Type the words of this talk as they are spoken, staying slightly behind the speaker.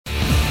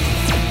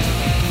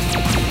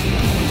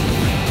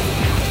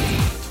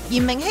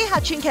嚴明熙客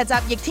串劇集《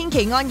逆天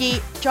奇案2》，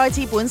再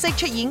次本色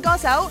出演歌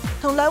手，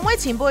同兩位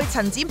前輩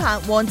陳展鵬、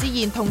黃智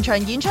賢同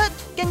場演出，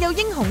更有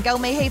英雄救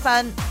美氣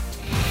氛。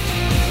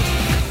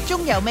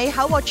鍾柔美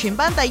考獲全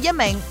班第1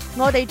名，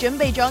我哋準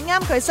備咗啱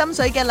佢心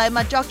水嘅禮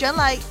物作獎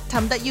勵，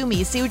氹得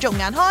Yumi 笑逐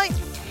顏開。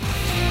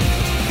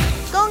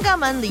江嘉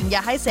敏連日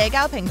喺社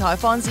交平台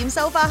放閃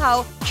收花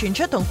後，傳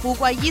出同富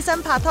貴醫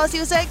生拍拖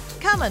消息，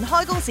卡文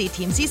開工時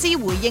甜絲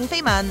絲回應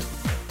緋聞。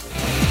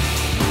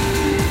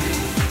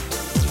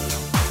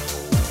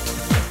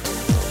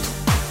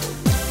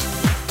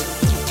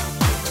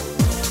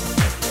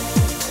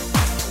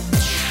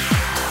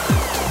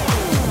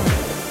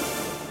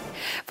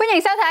歡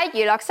迎收睇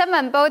娛樂新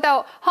聞報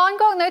道。韓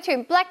國女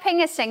團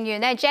Blackpink 嘅成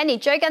員Jennie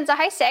最近就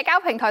喺社交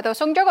平台度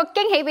送咗個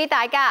驚喜俾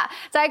大家，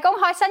就係公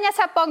開新一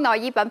輯幫內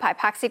衣品牌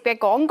拍攝嘅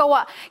廣告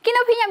啊！見到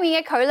片入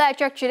面嘅佢咧，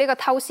着住呢個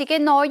透視嘅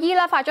內衣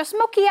啦，化咗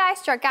smoky eyes，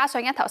 再加上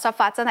一頭濕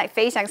髮，真係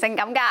非常性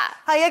感㗎。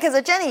係啊，其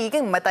實 Jennie 已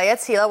經唔係第一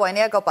次啦，為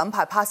呢一個品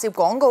牌拍攝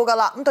廣告㗎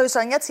啦。咁對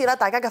上一次咧，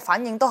大家嘅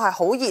反應都係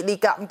好熱烈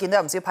㗎。咁見到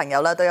有唔少朋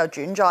友咧都有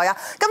轉載啊。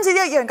今次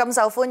呢一樣咁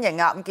受歡迎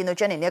啊！咁見到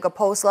Jennie 呢一個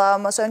post 啦，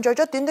咁啊上載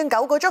咗短短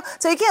9個鐘，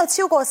就已經有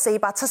超過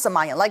470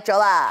萬人 like 咗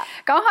啦！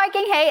講開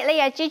驚喜，呢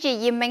日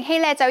Gigi 嚴明熙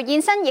咧就現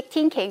身《逆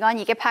天奇案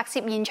2》嘅拍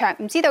攝現場，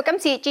唔知道今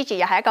次 Gigi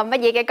又係一個乜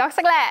嘢嘅角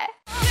色呢？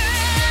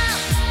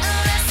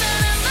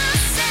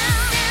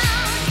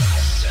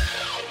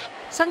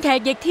新劇《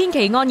逆天奇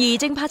案2》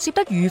正拍攝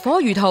得如火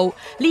如荼，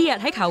呢日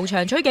喺球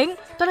場取景，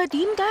但係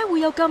點解會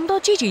有咁多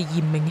Gigi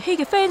嚴明熙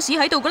嘅 fans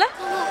喺度嘅呢？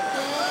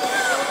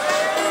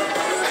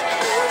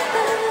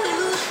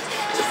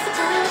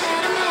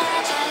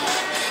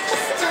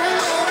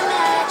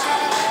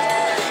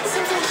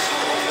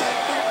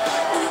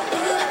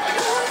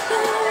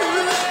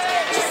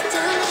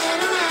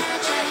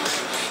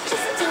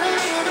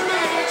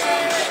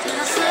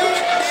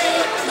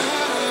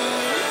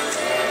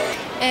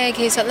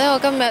其實咧，我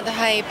今日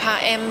係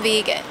拍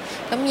MV 嘅，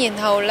咁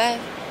然後咧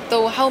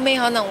到後尾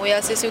可能會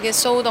有少少嘅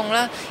騷動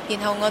啦，然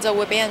後我就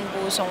會俾人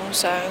護送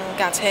上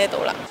架車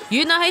度啦。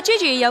原來係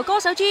Gigi 由歌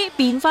手 G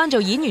變翻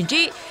做演員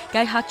G，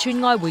 繼客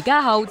串愛回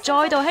家後，再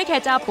度喺劇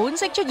集本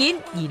色出演，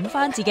演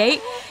翻自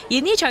己。而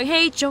呢場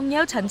戲仲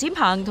有陳展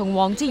鵬同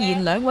黃智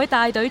賢兩位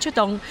帶隊出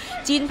動，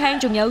戰拼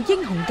仲有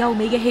英雄救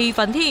美嘅氣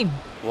氛添。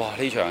哇！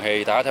呢場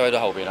戲大家睇唔睇到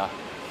後邊啊？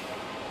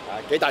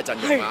幾大陣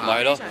容啊！咪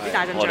係咯，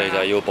我哋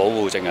就要保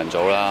護證人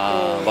組啦，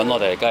揾我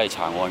哋梗係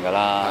查案㗎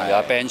啦。有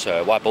阿 Ben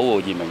Sir， 哇，保護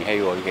嚴明熙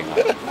喎，已經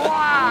係。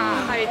哇！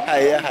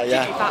係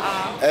啊！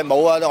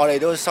冇啊！我哋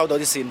都收到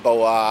啲線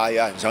報啊，有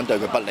人想對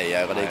佢不利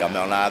啊嗰啲咁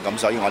樣啦，咁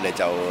所以我哋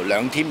就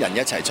2 team 人一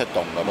齊出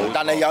動㗎。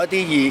但係有一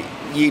啲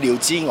意料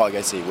之外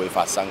嘅事會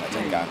發生嘅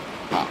陣間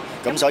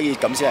嚇，咁所以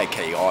咁先係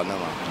奇案啊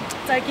嘛。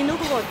就係見到嗰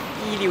個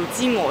意料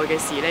之外嘅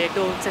事咧，亦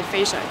都即係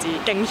非常之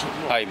驚險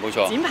喎。係冇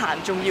錯。展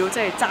鵬仲要即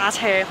係揸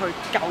車去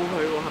救佢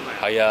喎，係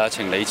咪？係啊，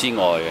情理之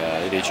外嘅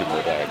呢啲全部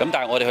都係。咁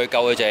但係我哋去救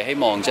佢就係希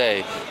望即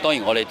係當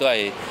然我哋都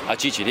係阿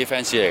Gigi 啲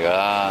fans 嚟㗎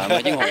啦。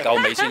咁英雄救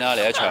美先啦，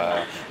嚟一場，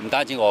唔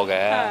單止我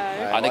嘅，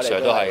阿 Nick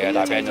Sir 都係嘅，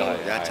大 band 都係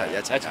一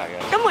齊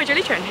嘅。咁為咗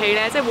呢場戲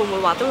咧，即係會唔會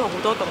話都有好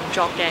多動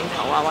作鏡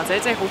頭啊，或者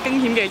即係好驚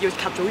險嘅要及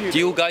早預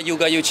備？要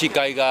㗎，要設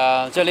計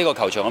㗎。即係呢個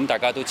球場咁，大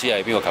家都知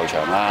係邊個球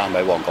場啦，係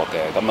咪旺角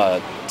嘅？咁啊，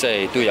即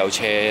係都有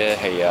車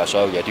戲啊，所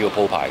有嘢都要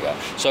鋪排嘅，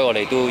所以我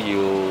哋都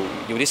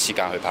要啲時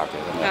間去拍嘅，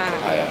咁樣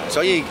係啊。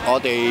所以我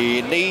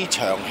哋呢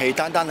場戲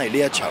單係呢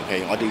一場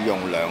戲，我哋要用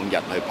2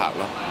日去拍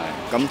咯。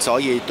咁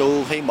所以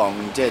都希望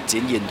即係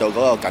展現到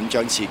嗰個緊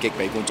張刺激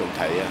俾觀眾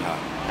睇啊嚇。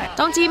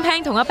當戰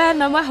拼同阿 Ben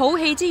兩位好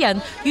戲之人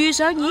遇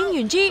上演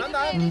員 G，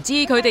 唔知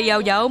佢哋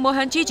又有冇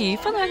向 Gigi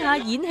分享下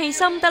演戲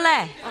心得呢？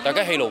大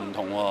家戲路唔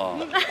同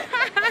喎。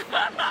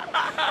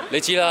你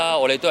知啦，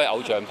我哋都係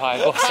偶像派，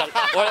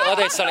我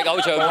哋實力偶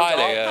像派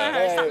嚟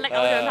嘅。實力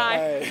偶像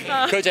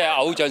派。佢就係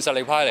偶像實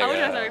力派嚟嘅。偶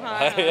像實力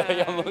派。係啊，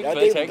有冇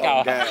有啲請教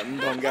唔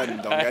同嘅，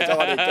即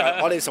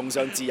係我哋崇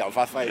尚自由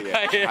發揮嘅。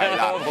係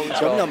啦，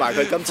咁同埋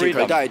佢今次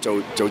佢都係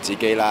做自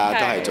己啦，都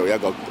係做一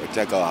個即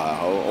係個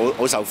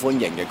好受歡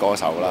迎嘅歌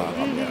手啦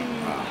咁樣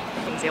啊。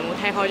平時有冇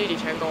聽開 Gigi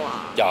唱歌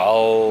啊？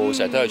有，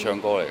成日都係唱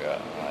歌嚟㗎，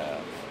係啊，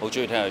好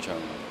中意聽佢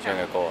唱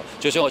嘅歌。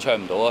最少我唱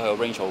唔到啊，佢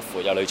個 range 好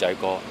闊，有女仔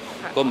歌。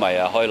如果唔係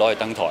啊，可以攞去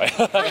登台。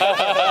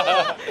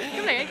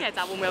咁嚟緊劇集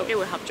會唔會有機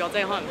會合作？即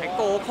係可能喺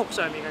歌曲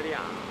上面嗰啲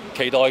啊？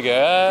期待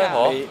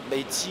嘅，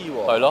未知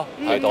喎。係咯，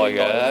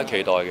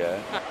期待嘅。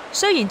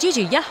雖然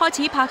Gigi 一開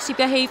始拍攝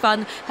嘅戲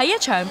份係一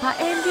場拍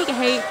MV 嘅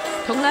戲，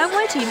同2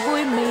位前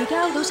輩未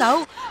交到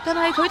手，但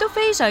係佢都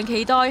非常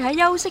期待喺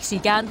休息時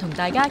間同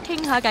大家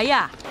傾下偈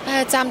啊！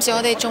暫時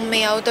我哋仲未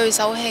有對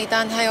手戲，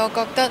但係我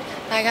覺得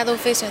大家都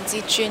非常之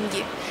專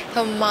業，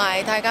同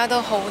埋大家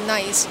都好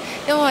nice，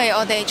 因為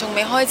我哋仲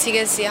未開始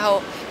嘅時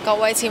候，各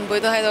位前輩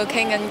都喺度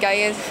傾緊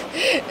偈嘅，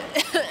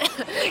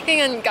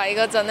傾緊偈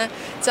嗰陣呢，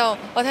就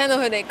我聽到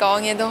佢哋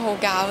講嘢都好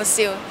搞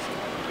笑。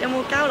有冇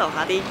交流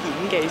下啲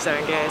演技上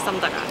嘅心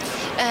得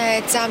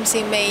啊？暫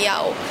時未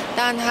有，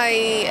但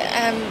係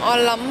我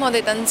諗我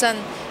哋等陣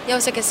休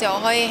息嘅時候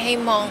可以希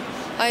望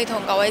可以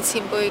同各位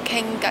前輩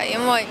傾偈，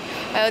因為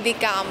我有啲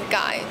尷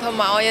尬，同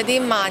埋我有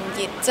啲慢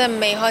熱，即係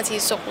未開始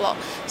熟絡，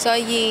所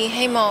以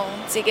希望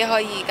自己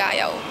可以加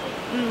油。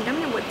咁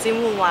有冇展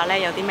會話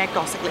咧，有啲咩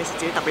角色你自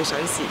己特別想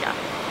試㗎？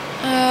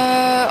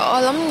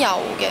我諗有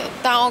嘅，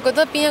但我覺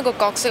得邊一個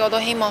角色我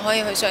都希望可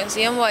以去嘗試，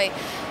因為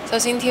首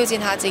先挑戰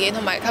下自己，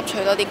同埋吸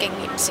取多啲經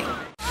驗先。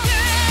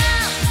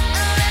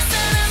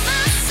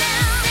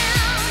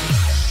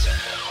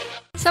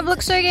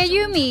16歲嘅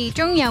Yumi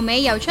中由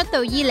美由出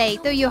道以嚟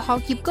都要學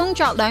業工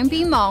作兩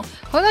邊忙，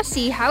好多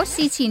時考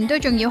試前都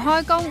仲要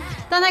開工，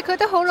但係佢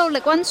都好努力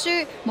溫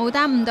書，冇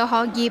耽誤到學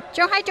業，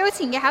仲喺早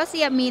前嘅考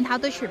試入面考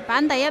到全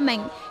班第1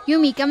名。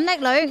Yumi 咁叻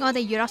女，我哋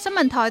娛樂新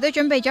聞台都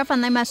準備咗份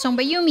禮物送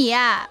俾 Yumi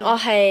啊！我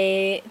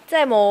係即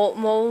係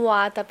冇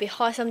話特別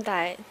開心，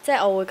但係即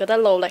係我會覺得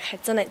努力係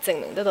真係證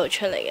明得到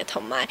出嚟嘅，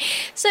同埋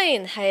雖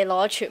然係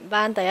攞全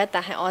班第1，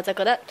但係我就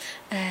覺得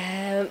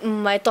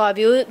唔係代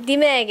表啲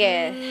咩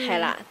嘅，係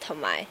啦，同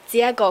埋只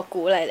係一個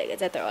鼓勵嚟嘅，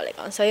即係對我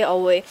嚟講，所以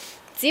我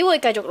只會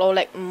繼續努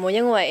力，唔會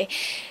因為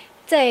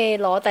即係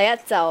攞第1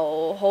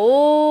就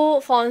好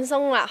放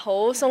鬆啦，好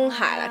鬆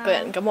懈啦個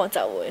人，咁我就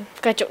會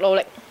繼續努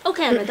力。屋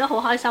企人咪都好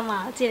開心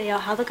啊！知你又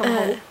考得咁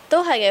好，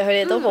都係嘅，佢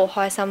哋都好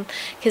開心。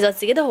其實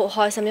自己都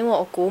好開心，因為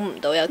我估唔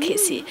到，尤其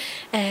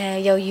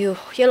是又要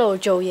一路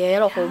做嘢，一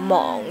路好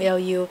忙，又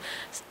要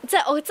即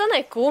係我真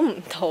係估唔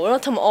到咯。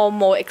同埋我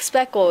冇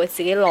expect 過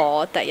自己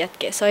攞第1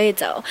嘅，所以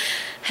就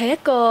係一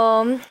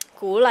個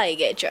鼓勵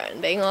嘅獎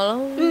俾我咯。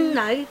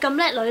嗱，咁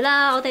叻女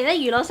啦，我哋咧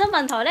娛樂新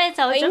聞台咧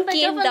就準備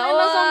咗份禮物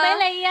送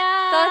俾你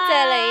啊！多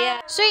謝你啊！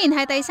雖然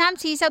係第3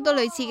次收到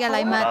類似嘅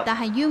禮物，但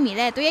係 Yumi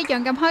咧都一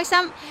樣咁開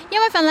心，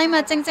因為份禮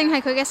物正係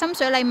佢嘅心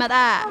水禮物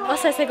啊！我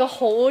細個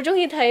好中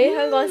意睇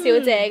香港小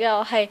姐㗎，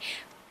我係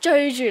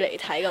追住嚟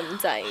睇咁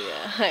滯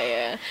㗎，係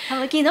啊！係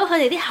咪見到佢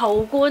哋啲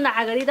後官啊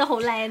嗰啲都好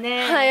靚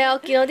咧？係啊，我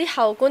見到啲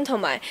後官同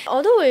埋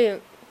我都會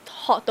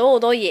學到好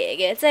多嘢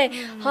嘅，即係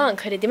可能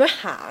佢哋點樣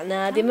行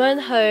啊，點樣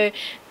去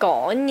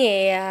講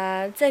嘢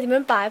啊，即係點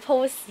樣擺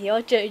pose， 我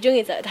最中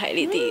意就係睇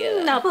呢啲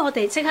嘅啦。嗱，不如我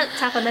哋即刻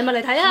拆份禮物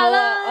嚟睇下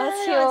啦！我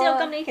知道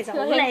今年其實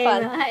好靚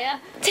啊，係啊，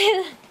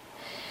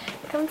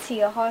今次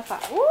嘅開發，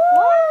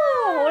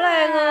哇，好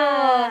靚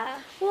啊！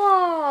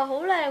哇，好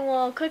靚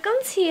喎！佢今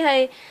次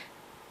係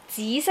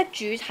紫色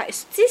主題，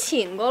之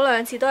前嗰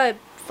2次都係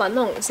粉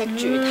紅色主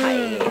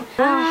題。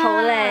哇，好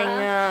靚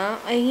啊！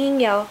我已經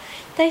有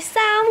第3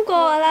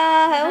個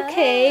啦喺屋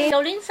企。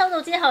舊年收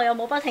到之後有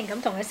冇不停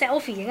咁同佢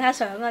selfie 影下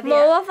相啊？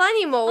冇啊，反而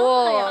冇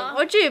喎。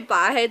我中意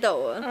擺喺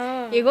度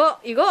啊。如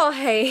果我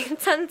係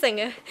真正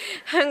嘅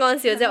香港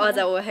小姐，我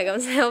就會係咁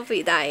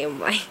selfie，但係唔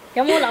係。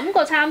有冇諗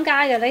過參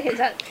加嘅咧？其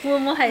實會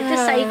唔會係即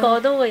係細個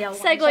都會有？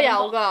細個有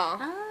㗎，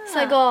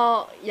細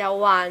個有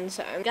幻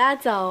想，而家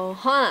就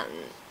可能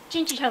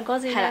專注唱歌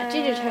先啦。係啦，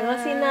專注唱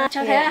歌先啦。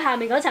再睇下下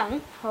面嗰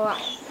層。好啊。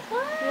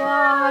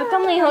哇！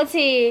今年好似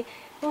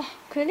哇，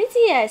佢呢支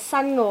嘢係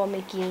新嘅喎，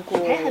未見過。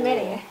睇係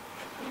咩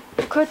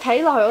嚟嘅？佢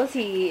睇落去好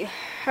似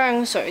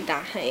香水，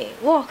但係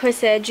哇，佢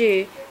寫住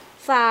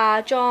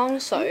化妝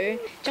水，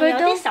仲有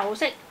啲首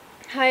飾。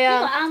係啊，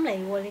呢個啱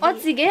你喎！我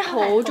自己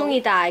好中意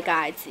戴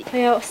戒指，佢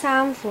有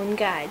3款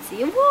戒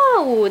指，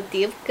哇，蝴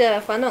蝶嘅，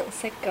粉紅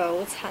色嘅，好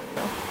襯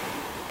咯。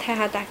睇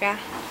下大家。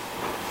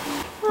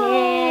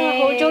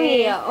好中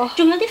意啊！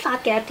仲有啲髮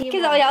夾添。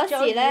其實我有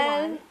時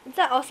咧，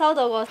即係我收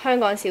到過香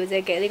港小姐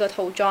嘅呢個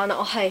套裝啦，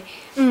我係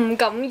唔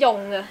敢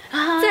用啊！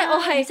即係我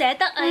係唔捨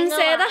得啊，唔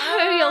捨得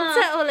去用，即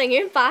係我寧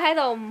願擺喺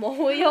度唔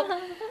好喐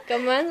咁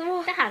樣。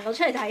得閒攞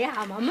出嚟睇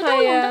下嘛，咁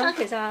都用得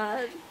其實。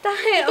但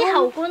係啲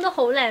後冠都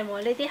好靚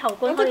喎，呢啲後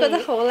冠我都覺得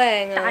好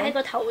靚啊！戴喺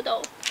個頭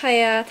度。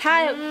係啊，睇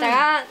下大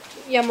家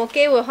有冇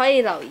機會可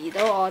以留意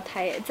到我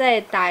睇，即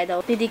係戴到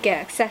呢啲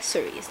嘅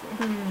accessories。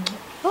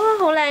哇，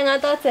好靚啊！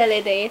多謝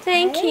你哋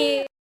 ，thank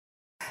you。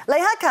李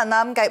克勤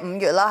啦，咁繼5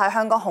月啦喺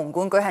香港紅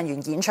館舉行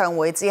完演唱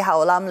會之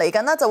後啦，嚟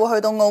緊呢就會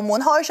去到澳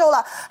門開 show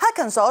啦。克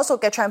勤所屬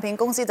嘅唱片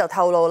公司就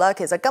透露啦，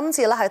其實今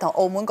次咧係同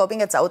澳門嗰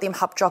邊嘅酒店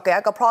合作嘅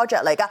一個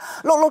project 嚟㗎，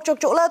陸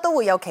續咧都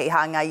會有旗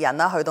下藝人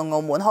啦去到澳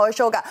門開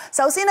show 㗎。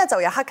首先呢，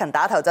就由克勤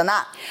打頭陣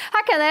啦。克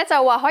勤咧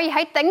就話可以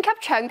喺頂級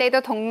場地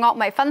度同樂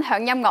迷分享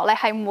音樂咧，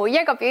係每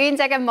一個表演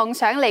者嘅夢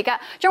想嚟㗎。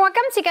仲話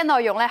今次嘅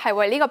內容咧係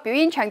為呢個表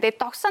演場地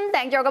度身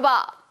訂做㗎噃。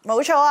冇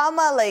錯啊，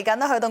咁啊嚟緊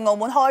咧去到澳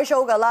門開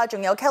show 噶啦，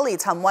仲有 Kelly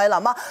陳慧琳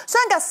啊，相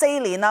隔4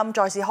年啦，咁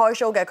再次開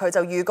show 嘅佢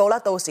就預告啦，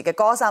到時嘅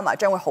歌衫啊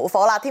將會好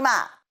火辣添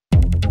啊！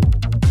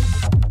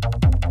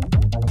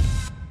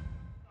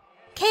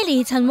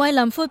 Kelly 陳慧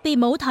琳闊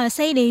別舞台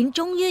4年，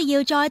終於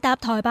要再搭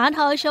台板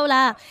開 show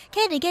啦。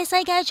Kelly 嘅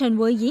世界巡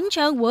迴演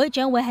唱會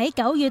將會喺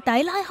9月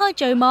底拉開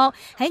序幕，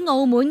喺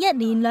澳門1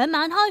連2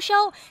晚開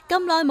show。咁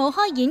耐冇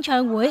開演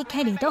唱會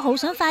 ，Kelly 都好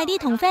想快啲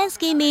同 fans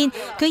見面。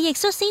佢亦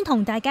率先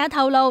同大家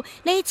透露，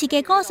呢次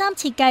嘅歌衫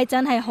設計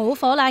真係好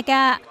火辣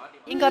㗎。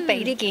應該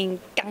比呢件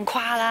更誇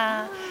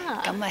啦，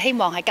咁啊希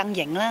望係更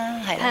型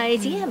啦，係啦。係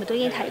自己係咪都已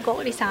經睇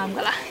過嗰啲衫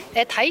㗎啦？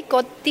睇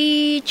過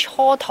啲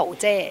初圖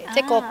啫，即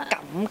係個感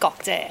覺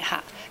啫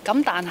嚇。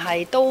咁但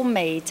係都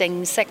未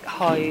正式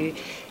去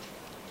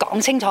講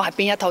清楚係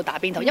邊一套打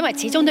邊套，因為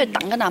始終都要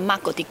等緊阿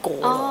Mark 嗰啲歌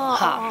咯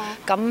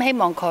咁希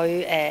望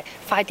佢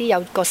快啲有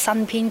個新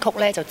編曲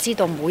咧，就知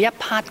道每一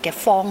part 嘅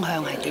方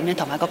向係點樣，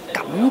同埋個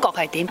感覺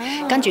係點，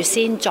跟住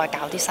先再搞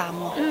啲衫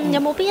咯。有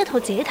冇邊一套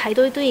自己睇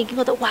到都已經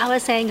覺得哇一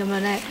聲咁樣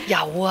咧？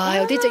有啊，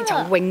有啲直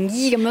頭泳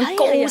衣咁樣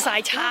高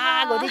晒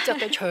叉嗰啲，着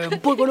到長杯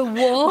嗰度，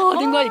哇！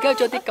點解而家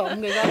着啲咁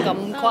嘅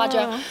咁誇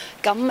張？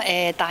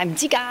咁但係唔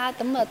知㗎，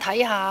咁啊睇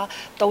下，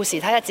到時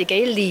睇下自己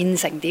練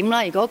成點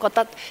啦。如果覺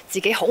得自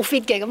己好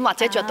fit 嘅，咁或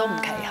者着都唔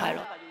奇，係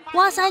咯。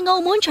話晒澳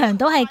門場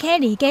都係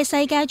Kelly 嘅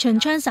世界巡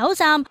唱首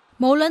站，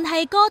無論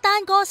係歌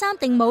單、歌衫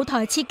定舞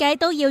台設計，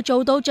都要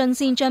做到盡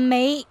善盡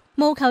美，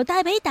務求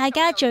帶俾大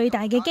家最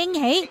大嘅驚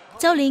喜。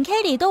就連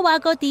Kelly 都話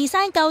個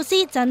design 構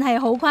思真係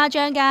好誇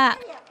張㗎，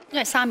因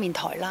為三面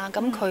台啦，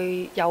咁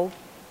佢有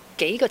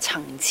幾個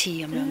層次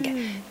咁樣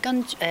嘅，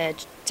跟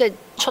即係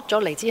出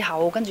咗嚟之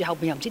後，跟住後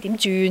邊又唔知點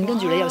轉，跟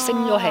住你又升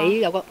咗起，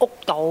有個屋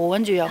度，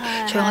跟住又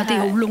唱下啲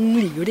好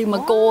lonely 嗰啲咁嘅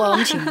歌啊，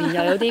咁前面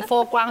又有啲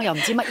foreground 又唔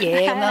知乜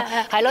嘢咁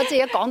樣，係咯，即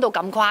係一講到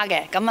咁誇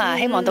嘅，咁啊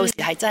希望到時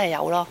係真係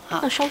有咯嚇。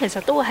個 show 其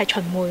實都會係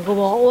巡迴嘅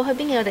喎，會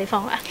去邊幾個地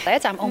方啊？第一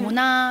站澳門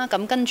啦，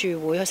咁跟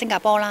住會去新加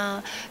坡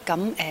啦，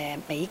咁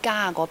美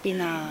加嗰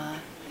邊啊，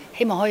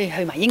希望可以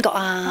去埋英國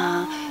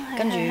啊，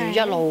跟住一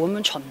路咁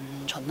樣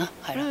巡啦，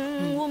係啦。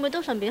會唔會都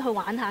順便去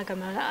玩下咁樣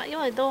啦？因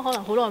為都可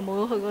能好耐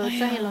冇去過真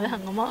係旅行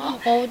咁啊。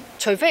我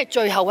除非係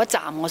最後一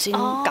站我先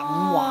敢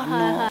玩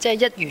咯，即係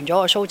一完咗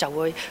個 show 就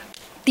會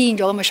癲咗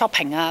咁嘅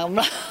shopping 啊咁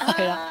啦，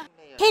係啦。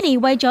Kelly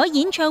為咗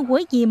演唱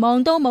會而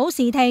忙到冇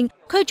時停，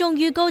佢仲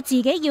預告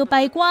自己要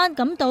閉關，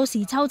咁到時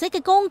湊仔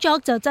嘅工作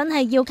就真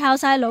係要靠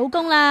晒老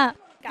公啦。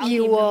要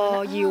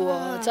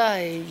啊！真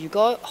係如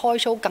果開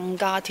show 更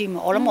加添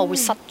啊！我諗我會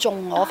失蹤，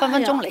我分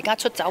分鐘離家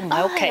出走，唔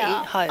喺屋企，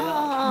係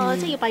啊，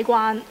即係要閉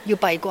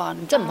關，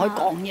即係唔可以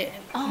講嘢。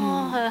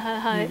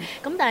係。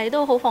咁但係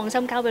都好放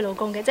心交俾老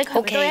公嘅，即係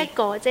佢都一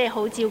個即係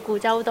好照顧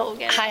周到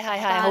嘅。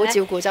係好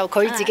照顧周，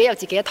佢自己有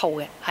自己一套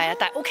嘅，係啊，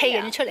但係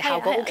OK 嘅，出嚟效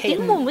果 OK。點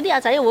會唔會啲阿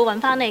仔會揾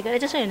翻你嘅咧？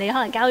即係雖然你可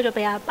能交咗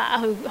俾阿爸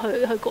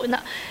去管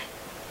啦，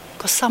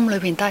個心裏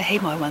邊都係希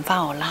望佢揾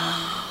翻我啦。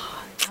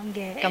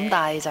咁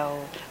但係就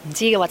唔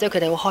知嘅，或者佢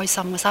哋好開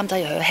心，三仔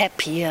又去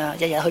happy 啊，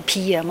日日去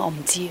P 啊，咁我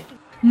唔知。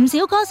唔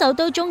少歌手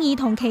都中意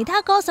同其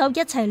他歌手一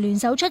齊聯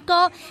手出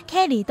歌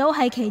 ，Kelly 都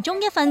係其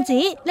中一份子。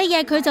呢日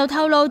佢就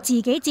透露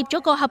自己接咗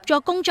個合作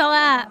工作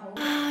啊！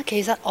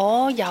其實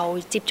我又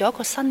接咗一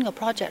個新嘅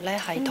project 咧，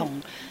係同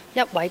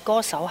一位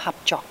歌手合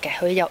作嘅，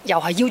佢又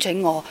係邀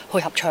請我去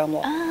合唱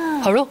喎。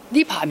係咯，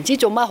呢排唔知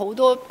做乜，好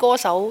多歌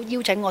手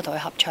邀請我同佢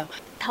合唱。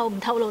透唔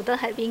透露得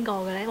係邊個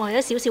嘅咧？或者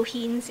少少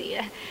牽涉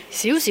咧？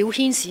少少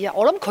牽涉啊！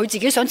我諗佢自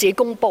己想自己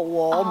公佈喎，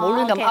我唔好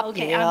亂咁噏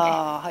嘢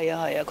啊！係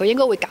啊，佢應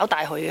該會搞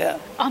大佢嘅。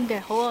啱嘅，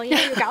好啊，應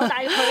該要搞大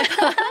佢。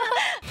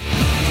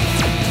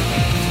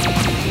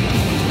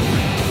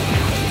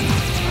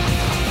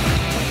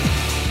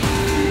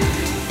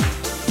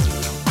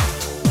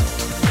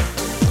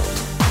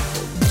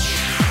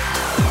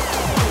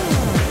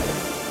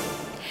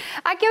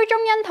阿嬌鍾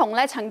欣桐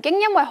咧曾經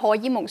因為荷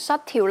爾蒙失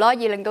調啦，而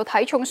令到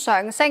體重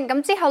上升。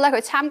咁之後咧，佢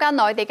參加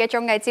內地嘅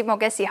綜藝節目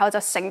嘅時候，就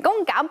成功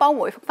減磅，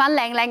回復翻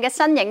靚靚嘅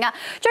身形啊！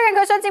最近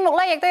佢上節目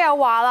咧，亦都有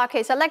話啦，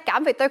其實咧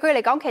減肥對佢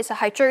嚟講，其實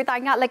係最大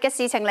壓力嘅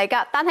事情嚟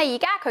㗎。但係而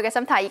家佢嘅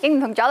心態已經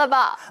唔同咗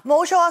啦噃。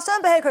冇錯啊！相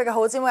比起佢嘅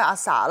好姊妹阿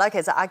Sa 咧，其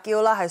實阿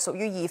嬌啦係屬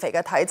於易肥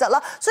嘅體質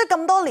啦，所以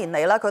咁多年嚟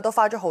咧，佢都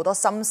花咗好多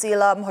心思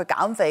啦，咁去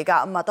減肥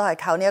㗎，咁啊都係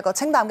靠呢一個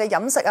清淡嘅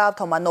飲食啊，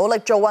同埋努力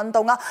做運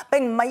動啊，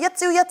並唔係一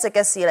朝一夕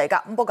嘅事嚟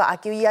㗎。咁不過阿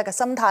嬌依家嘅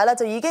心態咧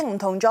就已經唔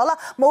同咗啦，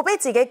冇俾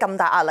自己咁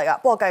大壓力啊。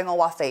不過計我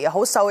話肥又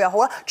好，瘦又好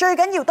啦，最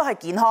緊要都係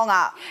健康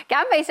啊！減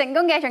肥成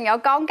功嘅仲有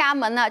江嘉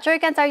敏啊，最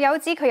近就有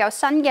指佢有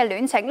新嘅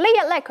戀情，呢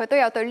日咧佢都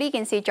有對呢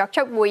件事作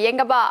出回應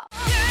㗎噃。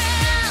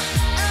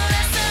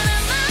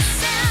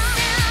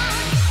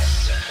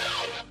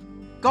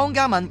江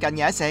嘉敏近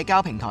日喺社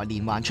交平台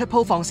連環出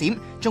po 放閃，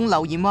仲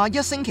留言話一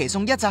星期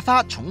送一扎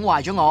花，寵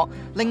壞咗我，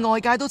令外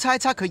界都猜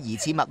測佢疑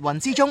似密運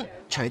之中。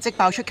隨即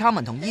爆出嘉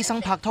敏同醫生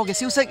拍拖嘅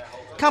消息。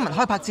嘉敏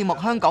開拍節目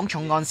《香港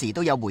重案》時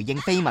都有回應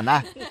緋聞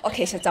啊！我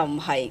其實就唔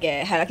係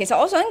嘅，係啦，其實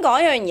我想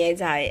講一樣嘢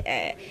就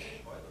係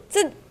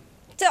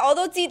即係我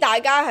都知大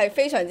家係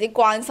非常之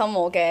關心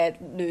我嘅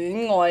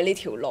戀愛呢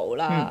條路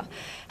啦。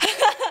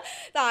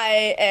但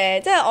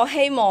係即係我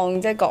希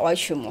望即係各位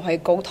傳媒可以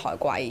高抬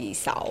貴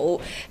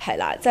手，係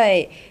啦，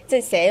即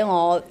係寫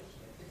我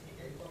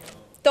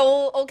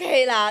都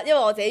OK 啦，因為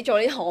我自己做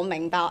呢行，我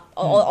明白，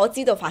我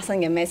知道發生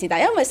嘅咩事，但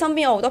係因為身邊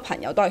有好多朋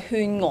友都係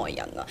圈外人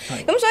啊，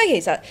咁所以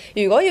其實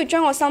如果要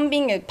將我身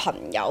邊嘅朋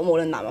友，無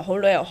論男又好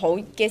女又好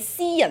嘅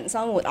私人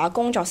生活啊、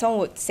工作生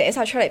活寫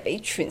晒出嚟俾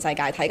全世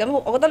界睇，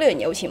咁我覺得呢樣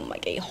嘢好似唔係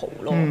幾好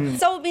咯。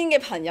周邊嘅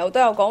朋友都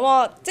有講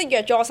話，即係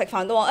約咗我食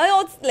飯都話，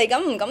我嚟緊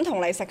唔敢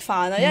同你食飯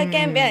啊，因為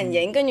驚俾人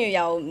影，跟住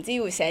又唔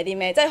知會寫啲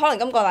咩，即係可能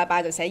今個禮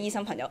拜就寫醫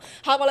生朋友，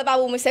下個禮拜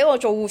會唔會寫我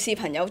做護士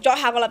朋友，再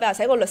下個禮拜又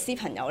寫個律師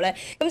朋友呢？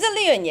咁即係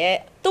呢樣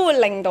嘢都會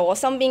令到我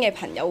身邊嘅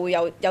朋友會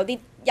有啲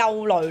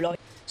憂慮咯。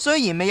雖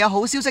然未有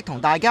好消息同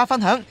大家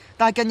分享，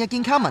但係近日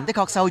見嘉敏的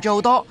確瘦咗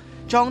好多。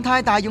狀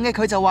態大勇嘅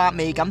佢就話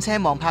未敢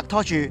奢望拍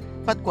拖住，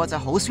不過就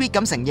好 sweet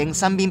咁承認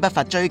身邊不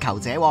乏追求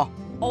者喎。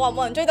我話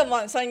冇人追就冇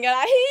人信㗎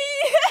啦，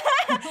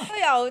都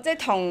有即係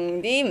同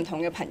啲唔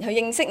同嘅朋友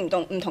認識唔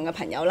同嘅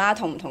朋友啦，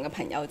同唔同嘅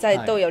朋友即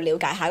係都有了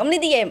解下。咁呢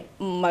啲嘢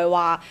唔係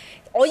話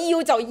我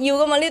要就要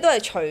㗎嘛，呢都係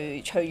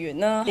隨緣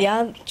啦。而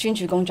家專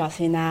注工作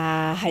先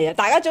啦，係啊！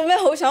大家做咩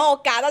好想我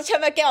嫁得出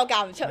咩？驚我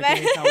嫁唔出咩？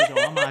收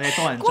咗啊嘛，你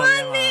多人追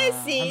關咩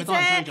事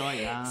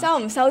啫？收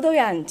唔收都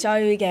有人追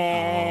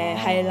嘅，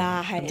係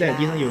啦係。即係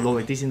邊都要努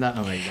力啲先得，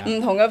係咪而家？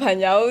唔同嘅朋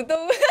友都。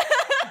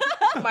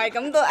唔係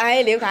咁都，了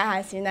解下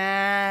先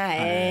啦，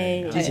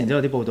之前都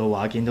有啲報道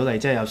話，見到你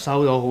即係又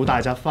收到好大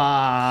扎花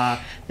啊，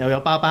又有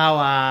包包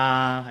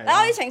啊。我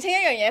可以澄清一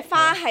樣嘢，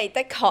花係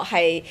的確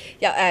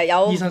係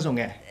有醫生送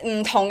嘅，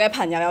唔同嘅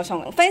朋友有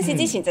送。fans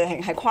之前直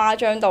情係誇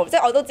張到，即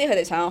係我都知佢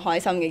哋想開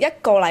心嘅，一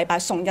個禮拜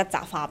送一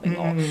紮花俾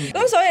我。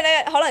咁所以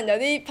咧，可能有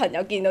啲朋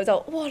友見到就，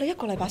哇！你一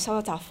個禮拜收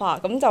一紮花，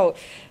咁就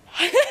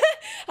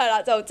係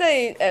啦，就即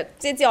係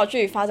即係知我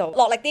中意花就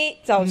落力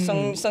啲，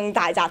就送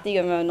大紮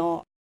啲咁樣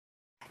咯。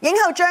影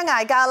后張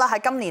艾嘉啦，喺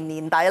今年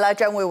年底啦，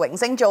將會榮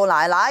升做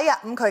奶奶啊！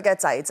咁佢嘅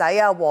仔仔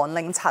啊，黃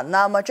令塵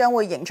啊，咁啊將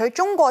會迎娶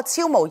中國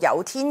超模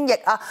游天翼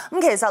啊！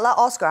咁其實咧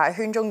 ，Oscar 喺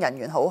圈中人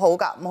緣好好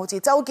噶，咁好似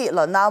周杰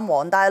倫啊、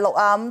王大陸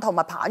啊，咁同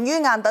埋彭于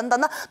晏等等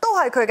啦，都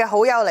係佢嘅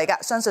好友嚟噶。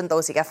相信到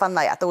時嘅婚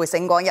禮啊，都會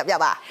星光熠熠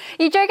啊！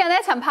而最近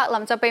咧，陳柏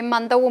霖就被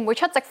問到會唔會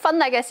出席婚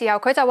禮嘅時候，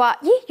佢就話：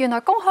咦，原來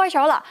公開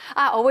咗啦！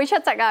啊，我會出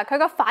席啊！佢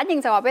個反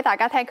應就話俾大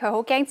家聽，佢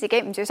好驚自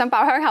己唔小心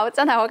爆香口，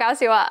真係好搞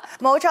笑啊！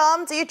冇錯，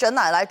咁至於準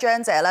奶奶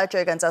張姐咧，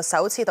最近就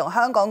首次同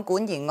香港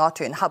管弦樂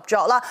團合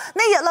作啦。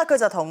呢日咧佢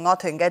就同樂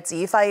團嘅指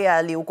揮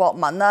啊廖國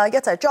敏啦一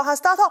齊作下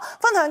Star Talk，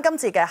 分享今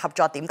次嘅合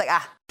作點滴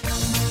啊！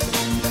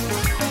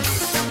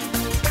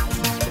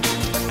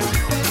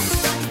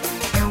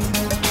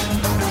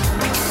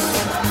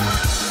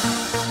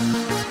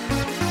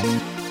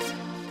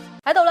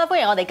喺度啦，歡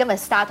迎我哋今日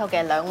Star Talk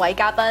嘅兩位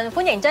嘉賓，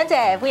歡迎張姐，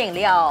歡迎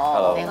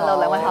Leo， 你好，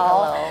兩位好。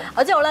Hello.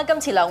 我知道咧，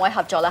今次兩位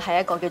合作咧係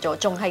一個叫做《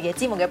仲係夜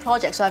之夢》嘅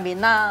project 上面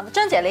啦。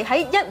張姐，你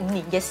喺15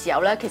年嘅時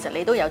候咧，其實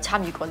你都有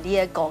參與過呢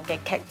一個嘅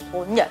劇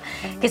本嘅。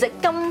其實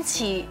今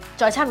次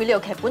再參與呢個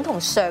劇本同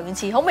上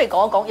次，可唔可以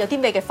講一講有啲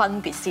咩嘅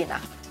分別先啊？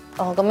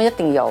哦，咁一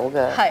定有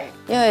嘅，係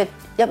因為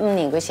15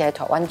年嗰時喺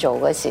台灣做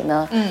嗰時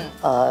啦，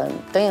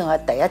等於我係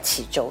第一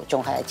次做《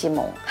仲係夜之夢》，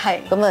係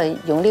咁啊，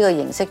用呢個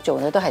形式做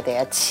咧都係第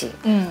一次，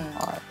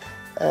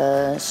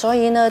所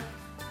以呢，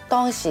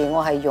當時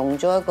我係用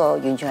咗一個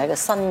完全係個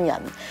新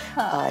人，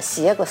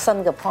試一個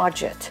新嘅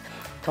project，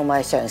 同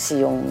埋嘗試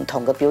用唔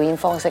同嘅表演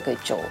方式去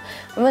做，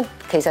咁樣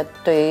其實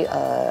對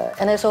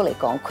NSO 嚟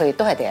講，佢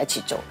都係第一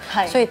次做，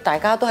所以大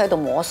家都喺度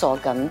摸索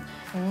緊。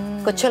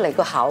個出嚟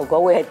個效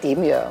果會係點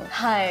樣？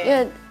係，因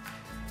為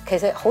其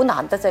實好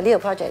難得啫，呢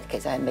個 project 其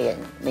實係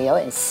未有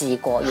人試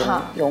過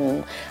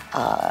用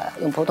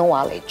普通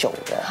話嚟做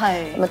嘅，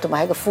係咁啊，同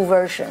埋係個 full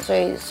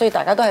version， 所以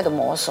大家都喺度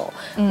摸索。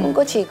咁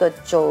嗰次佢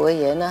做嘅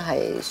嘢咧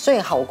係雖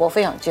然效果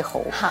非常之好，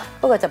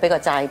不過就比較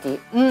齋啲。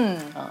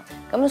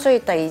咁所以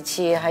第二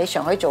次喺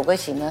上海做嗰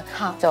時咧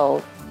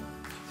就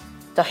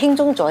輕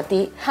鬆咗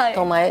啲，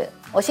同埋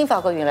我先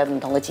發覺原來唔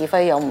同嘅指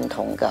揮有唔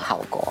同嘅效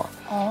果。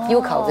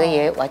要求嘅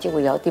嘢或者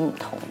會有啲唔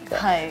同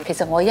嘅，其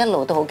實我一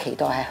路都好期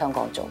待喺香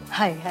港做。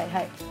係。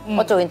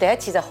我做完第一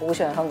次就好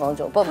想喺香港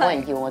做，不過冇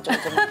人要我做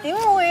啫嘛。點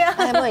會啊？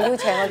冇人邀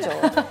請我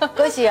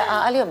做。嗰時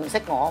阿 Leo 唔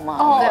識我啊嘛，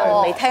佢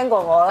又未聽過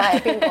我係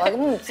邊個，咁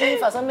唔知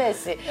發生咩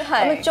事。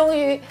咁終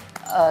於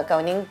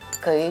舊年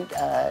佢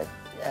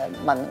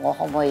問我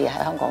可唔可以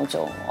喺香港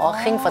做，我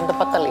興奮得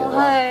不得了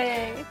啦。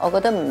我覺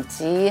得唔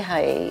止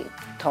係。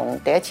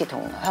第一次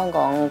同香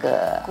港嘅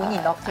管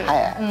弦樂團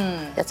係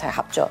一齊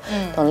合作，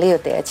同呢個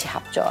第一次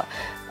合作，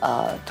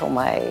同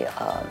埋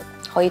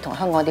可以同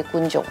香港啲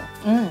觀眾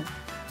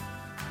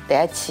第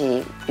一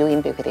次表演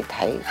俾佢哋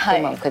睇，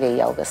希望佢哋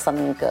有個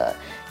新嘅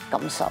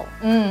感受。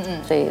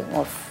所以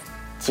我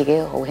自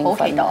己好興奮，好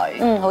期待，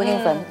好興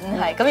奮。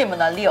係咁，要問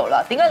阿 Leo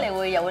啦，點解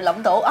你又會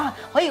諗到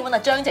可以揾阿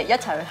張姐一齊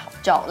去合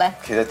作咧？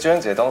其實張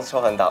姐當初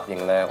肯答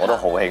應咧，我都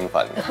好興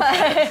奮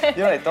嘅，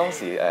因為當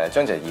時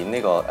張姐演呢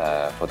個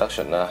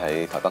production 啦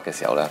喺台北嘅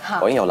時候咧，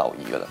我已經有留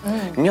意㗎啦。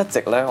咁一直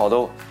咧我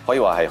都可以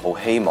話係好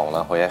希望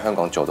啦，可以喺香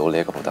港做到呢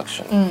一個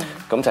production。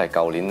咁就係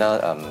舊年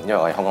啦，因為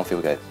我係香港 feel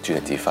嘅專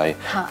業指揮，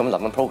咁諗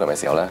緊 program 嘅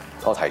時候咧，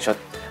我提出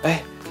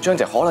張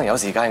姐可能有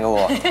時間嘅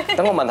喎，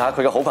等我問下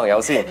佢嘅好朋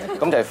友先。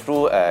咁就係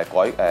through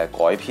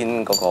改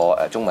編嗰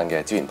個中文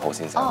嘅招賢普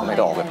先生，咁亦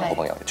都係我嘅好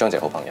朋友，張姐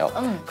好朋友。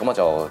咁我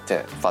就即係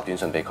發短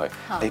信俾佢，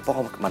你幫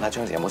我問下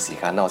張姐有冇時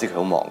間啦，我知佢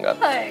好忙㗎。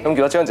咁結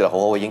果張姐就好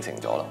好嘅應承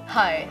咗咯。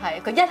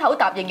係，佢一口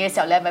答應嘅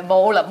時候，你係咪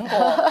冇諗過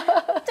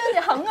張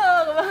姐肯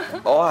啊咁樣？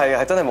我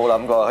係真係冇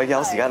諗過，佢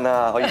有時間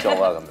啦，可以做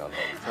啊咁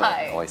樣，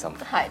係開心。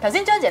係頭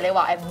先張姐你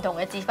話唔同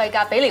嘅指揮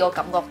家俾你個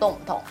感覺都唔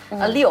同，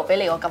阿 Leo 俾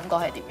你個感覺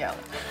係點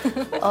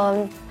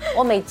樣？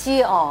我未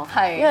知哦，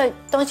因為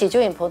當時招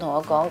賢普同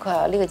我講，佢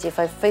話呢個指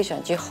揮非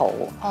常之好，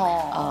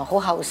好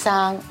後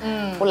生，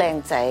好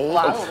靚仔，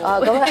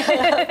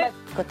咁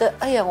覺得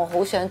哎呀，我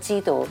好想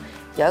知道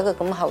有一個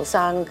咁後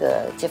生嘅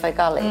指揮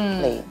家嚟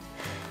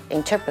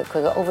interpret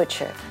佢嘅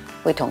overture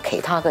會同其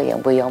他嘅人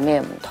會有咩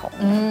唔同？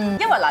因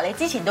為嗱，你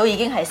之前都已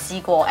經係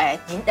試過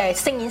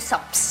聲演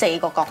14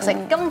個角色，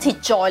今次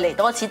再嚟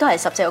多一次都係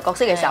14個角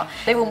色嘅時候，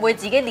你會唔會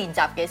自己練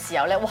習嘅時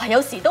候咧，哇，有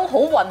時都好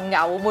混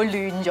淆，會唔會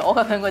亂咗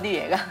咁樣嗰啲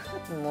嘢㗎？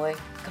唔會，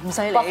咁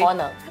犀利，不可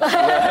能，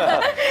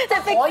即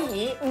係可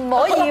以，唔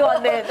可以混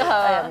亂，係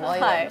啊，唔可以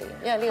混亂，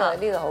因為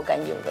呢個好緊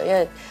要嘅，因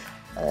為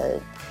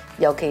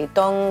尤其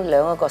當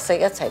兩個角色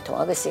一齊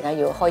同一個時間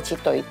要開始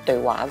對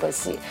話嗰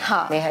時，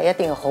你係一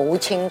定要好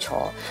清楚，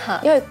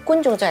因為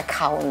觀眾就係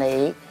靠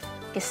你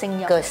嘅聲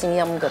音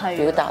嘅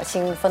表達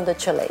先分得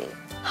出嚟。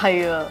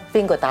係啊，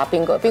邊個打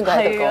邊個，邊個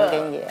喺度講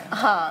緊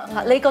嘢。嚇，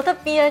你覺得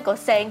邊一個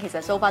聲其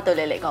實so far對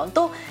你嚟講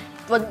都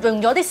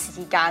用咗啲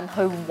時間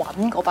去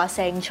揾嗰把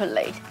聲出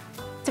嚟？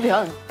即係譬如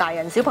可能大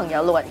人、小朋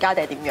友、老人家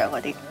定係點樣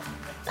嗰啲？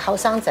後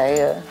生仔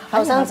嘅，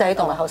後生仔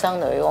同埋後生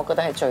女，我覺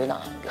得係最難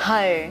嘅。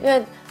係，因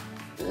為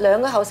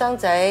兩個後生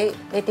仔，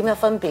你點樣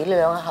分別呢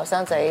兩個後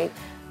生仔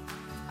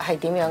係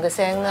點樣嘅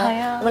聲啦？係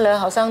啊。咁兩個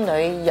後生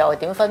女又係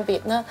點分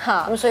別呢？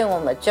咁所以我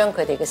咪將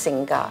佢哋嘅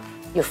性格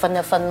要分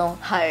一分咯。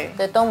係。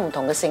即係當唔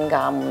同嘅性格、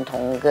唔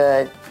同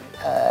嘅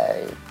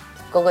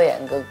嗰個人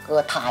嘅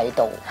個態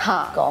度、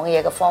講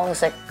嘢嘅方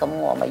式，咁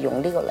我咪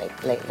用呢個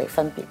嚟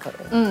分別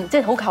佢。即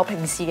係好靠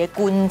平時嘅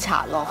觀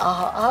察咯。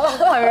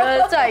係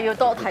啊，真係要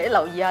多睇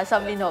留意下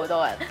身邊好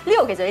多人。呢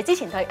個其實你之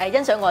前睇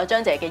欣賞過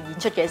張姐嘅演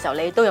出嘅時候，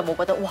你都有冇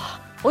覺得哇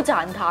好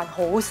讚歎，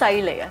好犀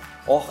利啊？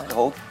我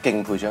好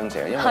敬佩張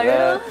姐，因為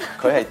咧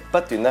佢係不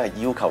斷咧係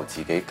要求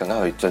自己更加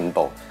去進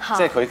步，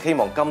即係佢希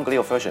望今個呢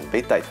個 version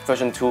比第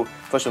version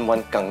 2、version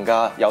 1更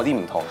加有啲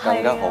唔同，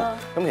更加好。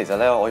咁其實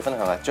咧，我可以分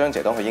享下張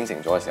姐當佢應承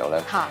咗嘅時候咧，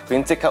佢已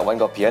經即刻揾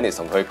個 pianist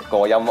同佢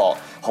過音樂，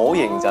好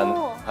認真，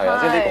係啊，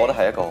即係呢個我覺得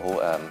係一個好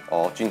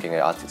我尊敬嘅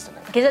artist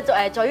嚟。其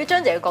實在於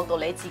張姐嘅角度，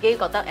你自己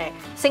覺得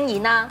聲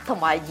演啦同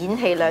埋演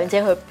戲兩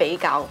者去比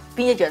較，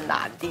邊一樣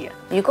難啲啊？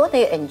如果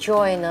你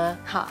enjoy 呢，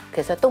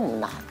其實都唔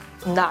難。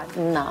唔難，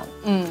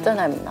真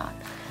係唔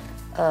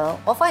難。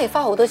我反而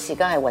花好多時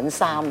間係揾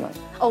衫啊！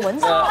揾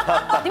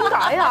衫點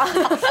解啊？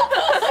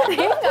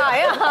點解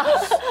啊？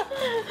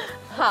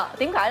嚇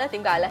點解咧？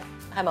點解咧？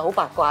係咪好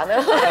八卦咧？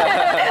唔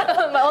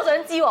係，我想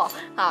知喎。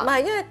唔係，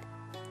因為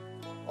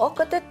我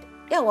覺得，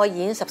因為我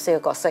演14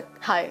個角色，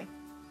係，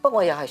不過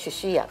我又係説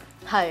書人，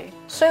係，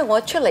所以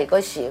我出嚟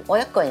嗰時，我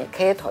一個人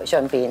企喺台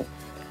上邊。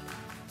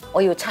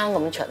我要撐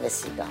咁長嘅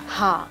時間，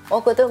我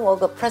覺得我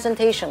個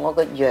presentation， 我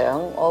個樣，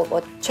我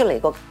出嚟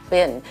個俾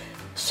人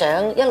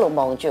想一路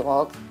望住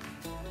我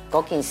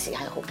嗰件事係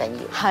好緊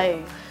要，係，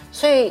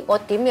所以我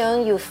點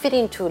樣要 fit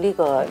into 呢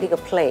個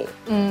play，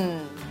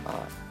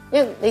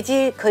因為你知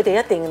佢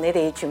哋你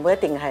哋全部一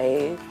定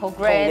係同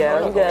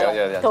樣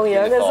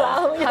嘅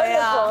衫，係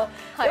啊，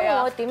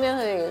咁我點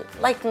樣去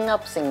lighten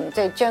up 成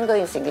即係將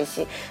嗰件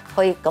事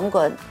可以感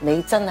覺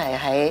你真係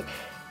喺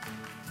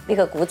呢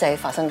個古仔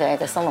發生嘅一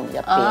個森林入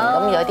邊，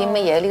咁有啲乜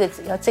嘢？呢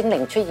個有精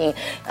靈出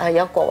現，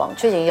有國王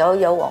出現，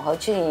有皇后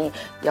出現，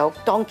有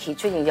donkey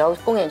出現，有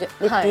工人出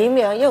現。你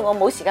點樣？因為我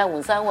冇時間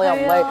換衫，我又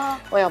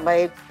唔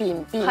係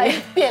變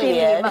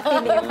臉，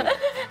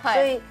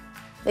所以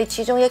你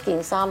始終一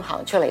件衫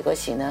行出嚟嗰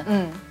時咧，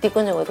啲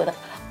觀眾會覺得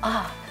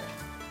啊。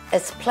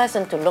It's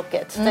pleasant to look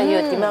at， 即係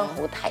要點樣好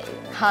睇。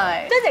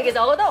係，張姐其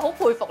實我覺得好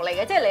佩服你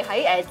嘅，即係你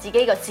喺自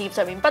己個事業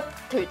上面不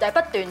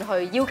斷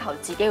去要求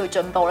自己去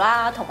進步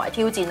啦，同埋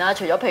挑戰啦。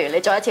除咗譬如你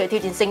再一次去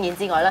挑戰聲演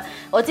之外咧，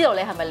我知道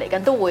你係咪嚟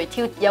緊都會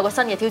有個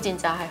新嘅挑戰，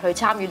就係去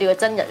參與呢個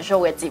真人 show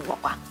嘅節目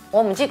啊？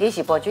我唔知幾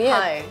時播住，因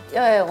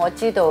為我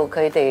知道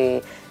佢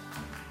哋，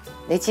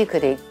你知佢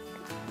哋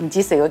唔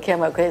止4個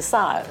camera， 佢哋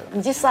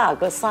30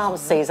個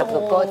40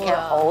個 camera，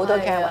 好多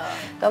camera。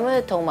咁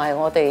咧同埋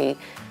我哋。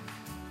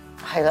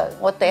係啦，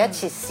我第一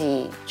次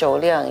試做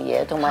呢樣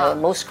嘢，同埋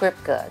冇 script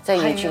㗎，即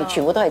係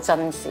全部都係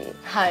真事。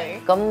係。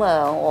咁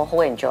我好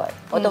enjoy，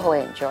我都好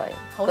enjoy。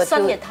好新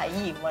嘅體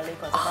驗喎，呢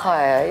個。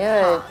係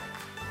啊，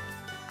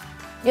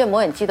因為冇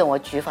人知道我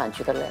煮飯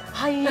煮得靚。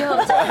係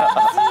啊，真係唔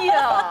知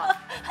啊。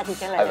下次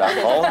請你。係咪？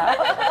好。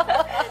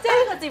即係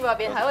呢個節目入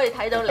邊係可以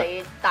睇到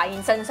你大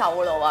顯身手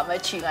㗎咯喎，係咪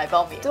廚藝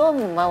方面？都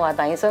唔係話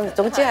大顯身手，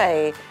總之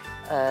係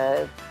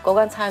嗰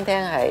間餐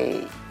廳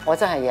係。我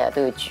真係日日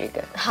都要煮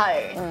嘅。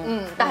係，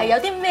但係有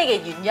啲咩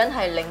嘅原因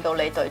係令到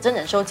你對真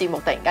人 show 節目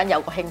突然間有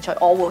個興趣，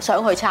我會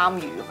想去參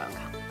與咁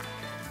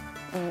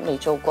樣㗎？未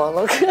做過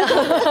咯。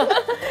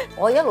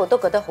我一路都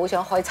覺得好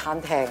想開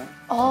餐廳。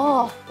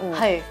哦，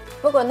係。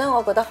不過咧，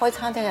我覺得開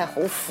餐廳係好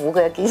苦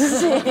嘅一件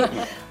事。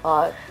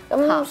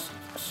咁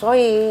所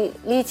以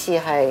呢次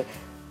係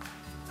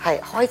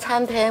開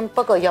餐廳，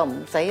不過又唔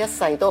使一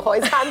世都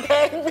開餐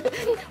廳，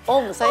我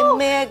唔使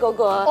孭嗰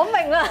個。我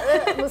明啦，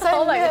唔使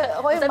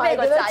孭，可以買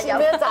幾多錢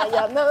咩責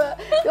任啊？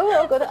咁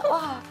我覺得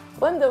哇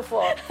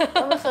wonderful，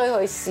 咁所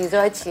以去試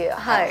咗一次，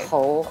係好。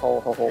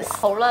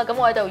好啦，咁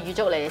我喺度預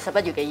祝你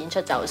11月嘅演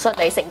出就順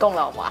利成功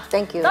啦，好嘛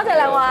 ？Thank you， 多謝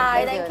兩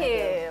位 ，Thank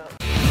you。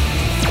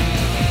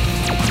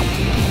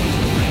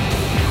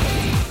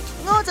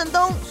就振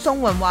東、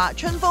宋雲華、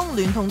春風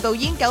聯同導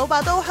演九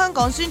把刀香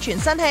港宣傳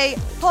新戲，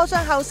破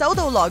相後首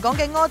度來港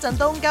嘅柯震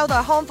東交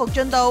代康復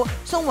進度，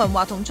宋雲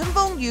華同春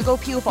風預告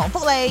票房福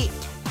利。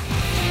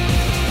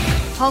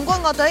韓國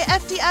樂隊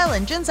FT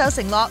Island 遵守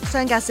承諾，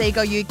相隔4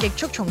個月極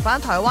速重返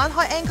台灣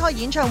開 encore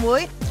演唱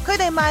會，佢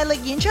哋賣力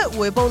演出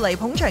回報嚟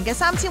捧場嘅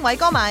3000位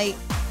歌迷。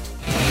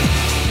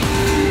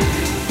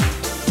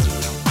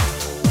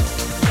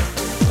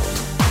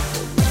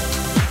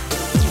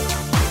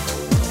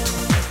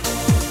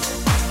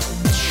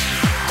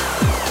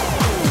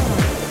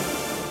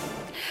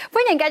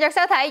歡迎繼續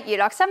收睇娛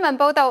樂新聞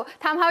報導。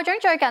譚校長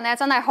最近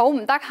真係好唔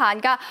得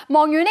閒㗎，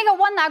忙完呢個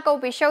溫拿告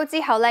別 show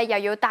之後又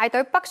要帶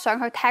隊北上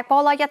去踢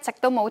波啦，一直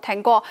都冇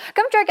停過。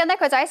咁最近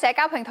佢就喺社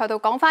交平台度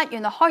講翻，原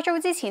來開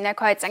show 之前佢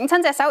係整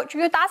親隻手，仲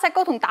要打石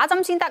膏同打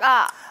針先得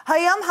啊。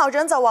係啊，校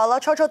長就話啦，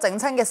初整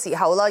親嘅時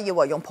候以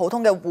為用普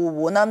通嘅護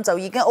腕啦，就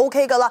已經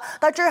OK 㗎啦，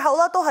但係最後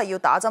都係要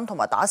打針同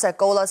埋打石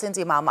膏啦，先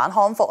至慢慢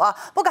康復啊。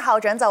不過校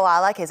長就話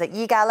啦，其實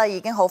依家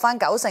已經好翻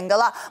90%㗎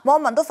啦，網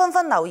民都紛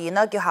紛留言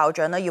啦，叫校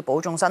長要保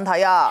重身體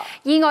啊。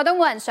意外都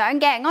冇人想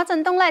嘅，柯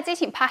震東之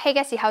前拍戲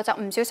嘅時候就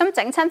唔小心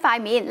整親塊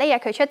面，呢日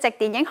佢出席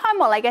電影開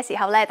幕禮嘅時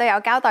候都有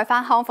交代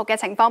翻康復嘅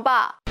情況噃。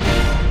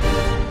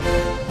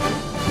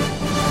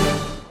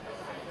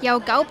由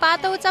九把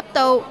刀執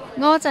導，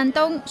柯震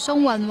東、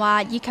宋雲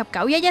華以及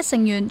911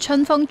成員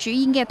春風主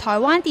演嘅台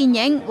灣電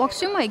影獲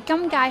選為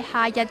今屆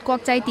夏日國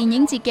際電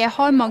影節嘅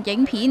開幕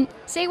影片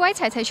，4位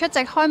齊齊出席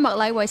開幕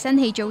禮為新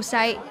戲造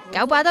勢。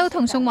九把刀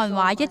同宋雲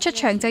華一出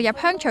場就入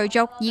鄉隨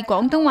俗，以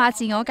廣東話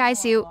自我介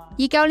紹。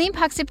而舊年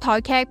拍攝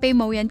台劇被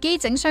無人機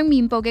整傷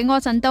面部嘅柯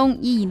震東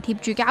依然貼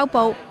住膠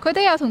布，佢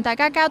都有同大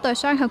家交代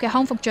傷口嘅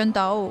康復進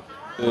度。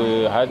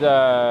還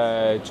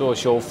在做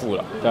修復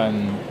了，但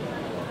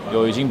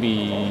已經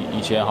比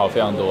以前好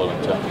非常多了，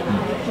這樣。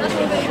那是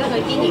會那個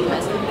陰影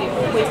還是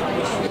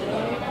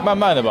會慢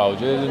慢的吧，我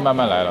覺得是慢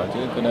慢來了，就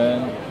是可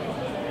能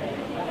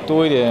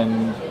多一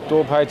點，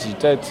多拍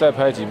再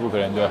拍幾部，可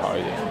能就會好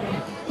一點。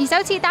而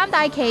首次擔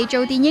大旗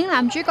做電影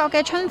男主角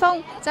嘅春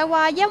風就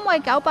話，因為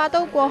九把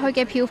刀過去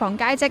嘅票房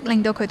佳績，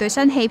令到佢對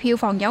新戲票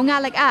房有壓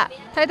力啊。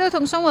睇到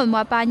同宋雲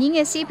華扮演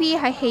嘅 CP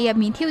喺戲入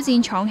面挑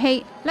戰床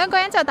戲，兩個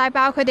人就大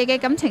爆佢哋嘅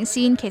感情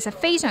線，其實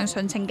非常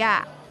純情㗎。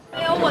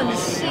沒有吻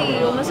戲，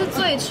我們是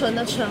最純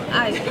的純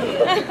愛片。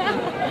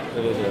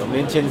對，我們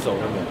連牽手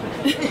都沒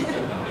有。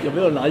有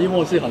沒有哪一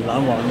幕是很難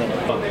忘的？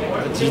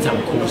幾場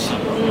哭戲，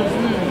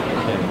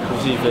對，哭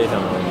戲非常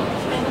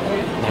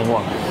難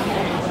忘。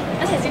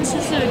而且今次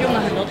是用了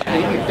很多台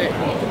語，對，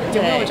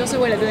有沒有就是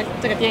為了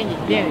這個電影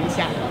練了一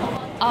下？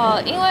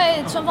因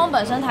為春風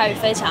本身台語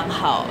非常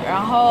好，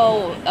然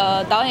後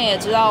導演也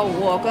知道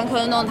我跟柯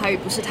震東台語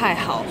不是太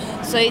好，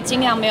所以盡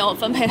量沒有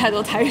分配太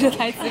多台語的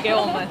台詞給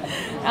我們。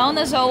然後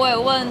那時候我也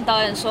問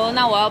導演說，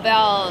那我要不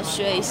要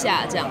學一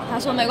下？這樣，他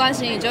說沒關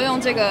係，你就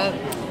用這個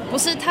不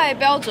是太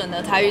標準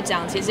的台語講，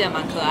其實也蠻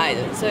可愛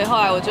的。所以後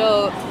來我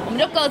們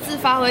就各自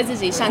發揮自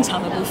己擅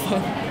長的部分。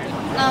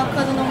那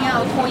柯震東要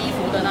脫衣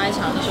服的那一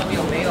場的時候，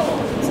有沒有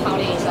操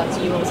練一下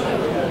肌肉才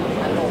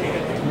還露？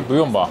不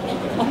用吧，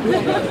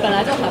本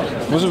來就很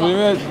不是，因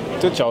為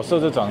這角色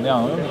就長那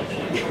樣，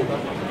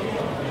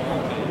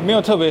沒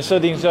有特別設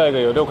定是要一個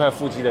有6塊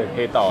腹肌的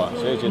黑道啊，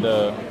所以覺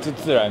得這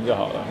自然就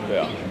好了，對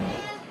啊。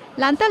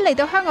難得嚟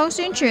到香港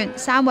宣傳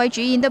，3位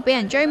主演都俾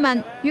人追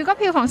問，如果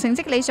票房成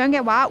績理想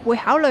嘅話，會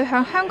考慮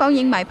向香港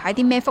影迷派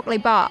啲咩福利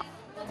噃？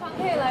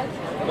可以來，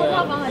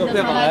票房很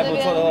正常，來這邊。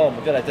票房還不錯的話，我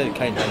們就來這裡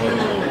看演唱會。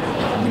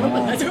你們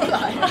本來就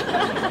來，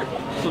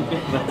順便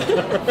的。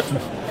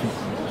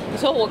你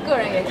說我個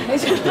人也開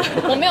始，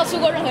我沒有出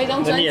過任何一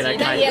張專輯，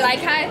但也來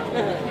開。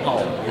好，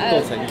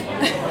夠誠意。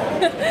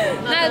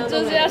那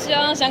就是要希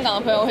望香港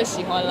的朋友會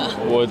喜歡了。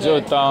我就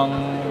當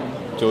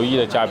91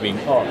的嘉賓。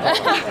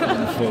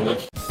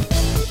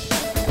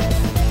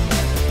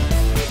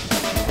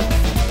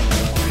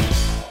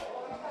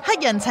黑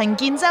人陳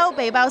建州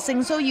被爆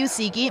性騷擾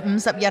事件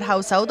50日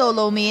後首度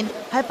露面，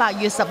喺8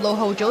月16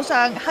號早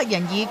上，黑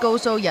人以告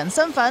訴人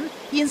身份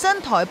現身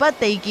台北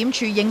地檢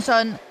署應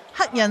訊。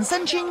黑人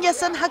身穿一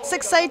身黑色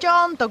西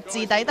裝，獨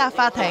自抵達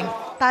法庭，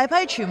大批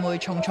傳媒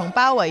重重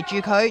包圍住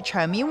佢，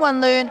場面混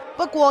亂。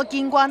不過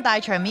見慣大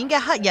場面嘅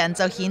黑人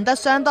就顯得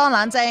相當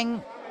冷靜。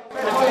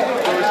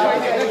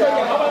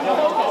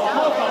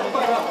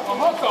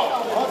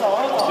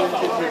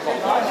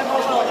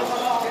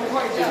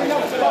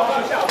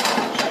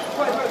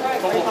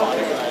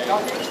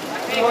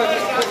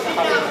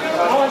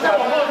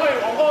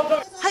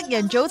黑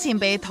人早前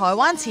被台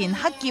灣前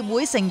黑協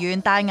會成員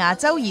大牙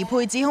周宜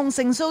佩指控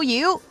性騷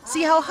擾，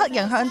事後黑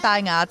人向大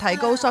牙提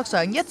告索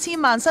償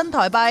1000萬新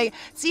台幣，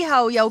之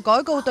後又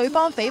改告對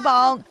方誹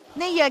謗。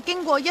呢日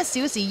經過1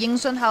小時應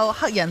訊後，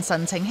黑人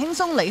神情輕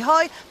鬆離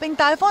開，並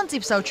大方接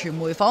受傳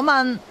媒訪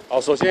問。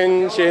首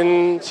先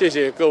謝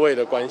謝各位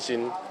的關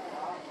心。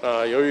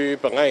由於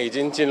本案已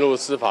經進入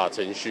司法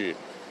程序，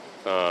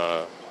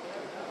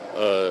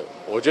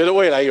我覺得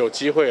未來有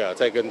機會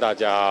再跟大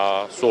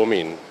家說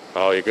明，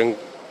然後也跟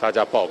大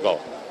家報告。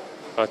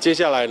接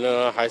下來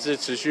呢，還是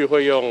持續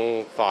會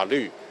用法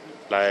律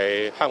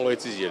来捍卫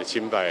自己的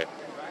清白。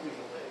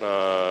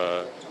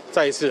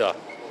再一次啊，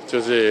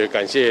就是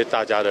感谢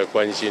大家的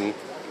關心。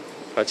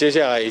接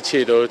下來一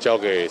切都交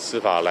給司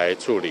法來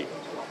處理，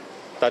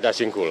大家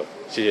辛苦了，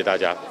謝謝大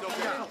家。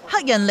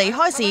黑人離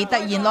開時突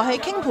然落起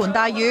傾盆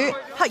大雨，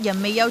黑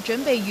人未有準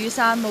備雨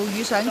傘冒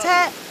雨上車，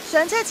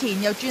上車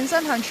前又轉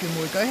身向傳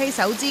媒舉起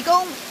手指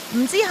公，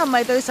唔知係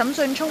咪對審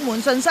訊充滿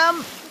信心。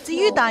至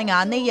於大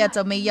牙呢日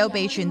就未有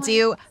被傳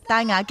召，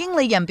大牙經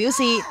理人表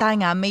示大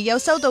牙未有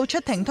收到出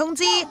庭通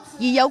知，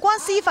而有關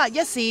司法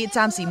一事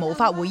暫時無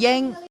法回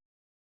應。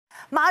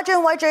馬浚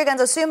偉最近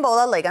就宣布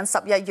啦，嚟緊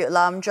11月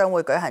啦，咁將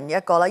會舉行一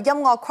個啦音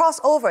樂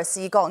crossover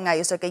視覺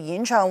藝術嘅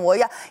演唱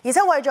會啊！而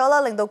且為咗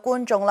啦令到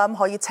觀眾啦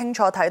可以清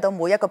楚睇到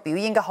每一個表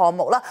演嘅項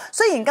目啦，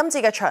雖然今次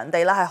嘅場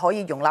地啦係可以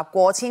容納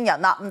過千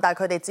人啦，咁但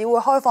係佢哋只會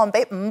開放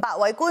俾500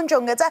位觀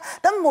眾嘅啫，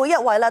等每一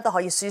位咧都可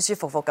以舒舒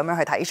服服咁樣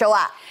去睇 show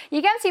啊！而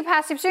今次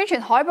拍攝宣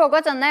傳海報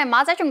嗰陣咧，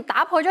馬仔仲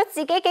打破咗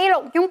自己紀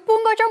錄，用半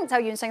個鐘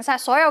就完成晒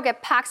所有嘅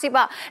拍攝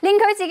啊！連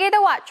佢自己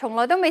都話，從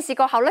來都未試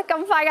過效率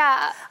咁快㗎。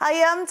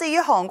係啊，至於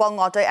韓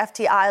國樂隊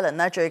FT Island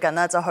咧，最近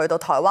咧就去到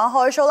台灣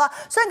開 show 啦，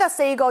相隔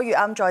4個月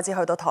再次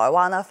去到台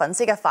灣啦，粉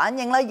絲嘅反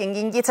應咧仍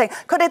然熱情，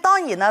佢哋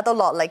當然啦都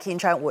落力獻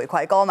唱回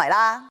饋歌迷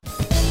啦。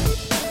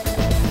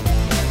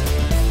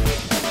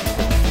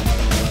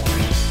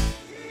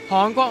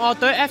韓國樂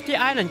隊 FT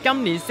Island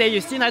今年4月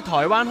先喺台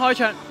灣開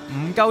唱，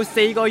唔夠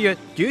4個月，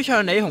主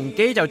唱李鴻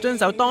基就遵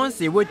守當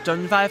時會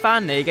盡快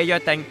返嚟嘅約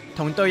定，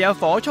同隊友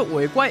火速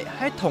回歸，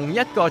喺同一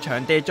個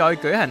場地再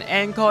舉行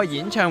encore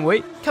演唱會，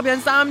吸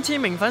引3000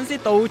名粉絲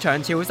到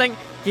場朝聖。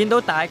見到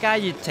大家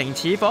熱情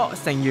似火，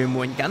成員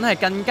們梗係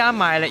更加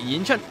賣力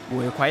演出，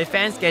回饋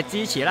fans 嘅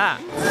支持啦。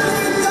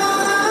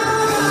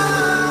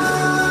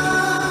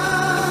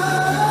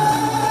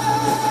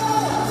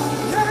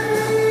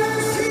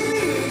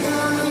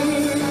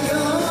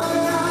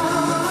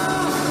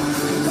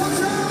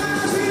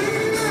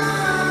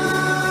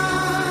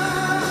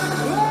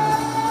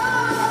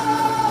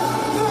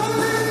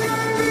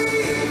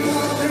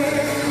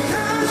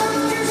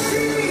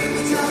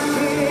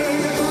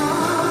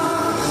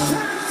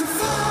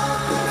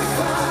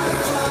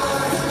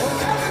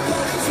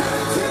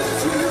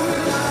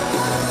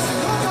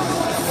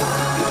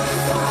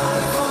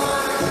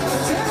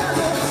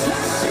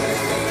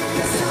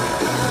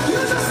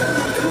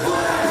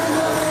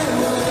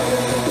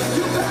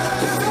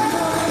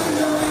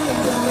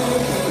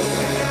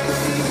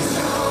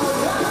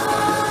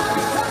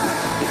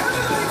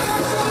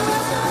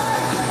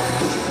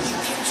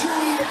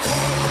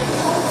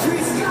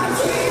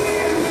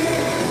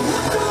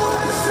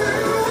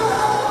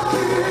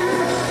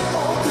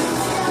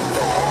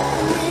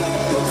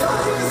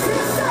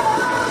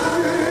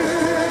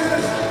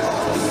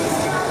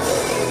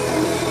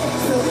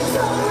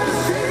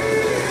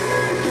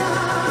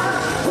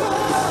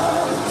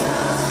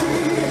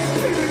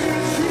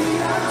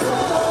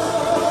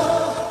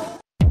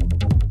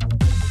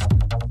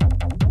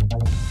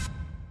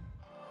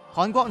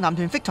韓國男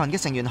團 Victon 嘅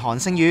成員韓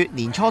勝宇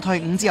年初退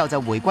伍之後就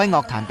回歸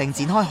樂壇並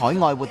展開海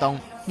外活動。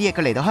呢日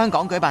佢嚟到香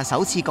港舉辦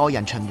首次個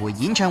人巡迴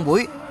演唱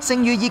會，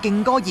勝宇以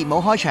勁歌熱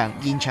舞開場，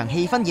現場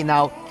氣氛熱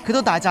鬧。佢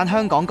都大讚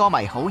香港歌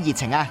迷好熱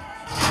情啊！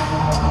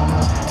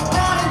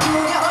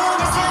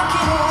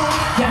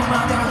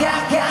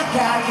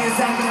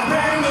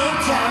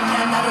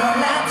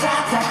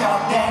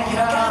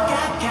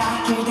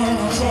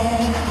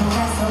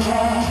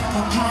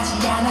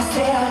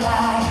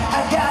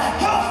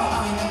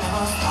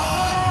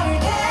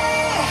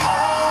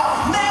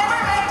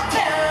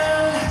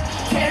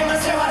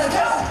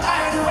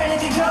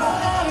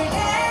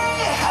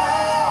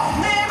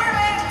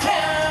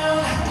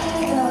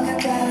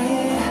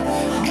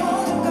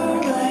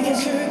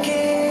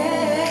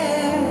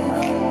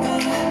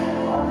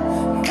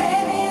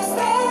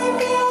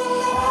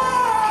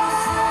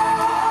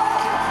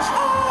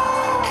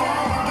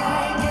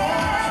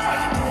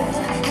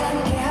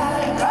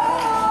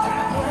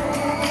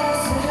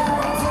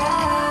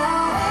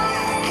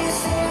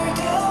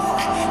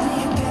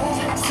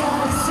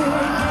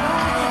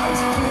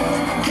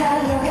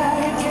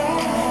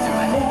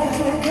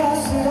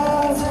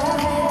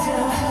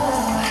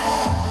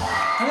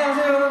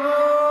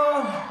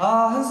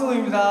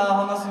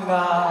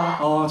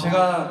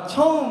제가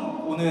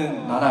처음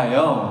오는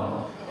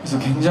나라예요. 그래서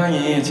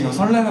굉장히 지금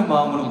설레는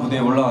마음으로 무대에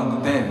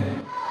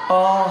올라왔는데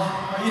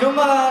이런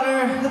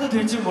말을 해도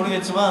될지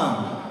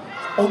모르겠지만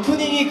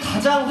오프닝이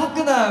가장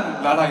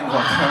화끈한 나라인 것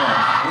같아요.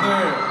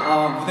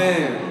 오늘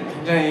무대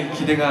굉장히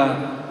기대가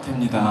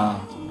됩니다.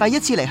 第一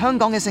次嚟香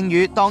港嘅勝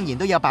宇當然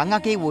都有把握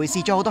機會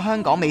試咗好多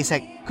香港美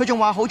食，佢仲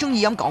話好中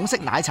意飲港式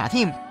奶茶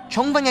添。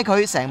寵粉嘅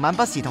佢成晚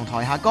不時同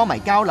台下歌迷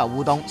交流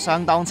互動，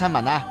相當親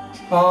民啊！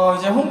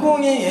 이제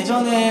홍콩에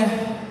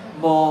예전에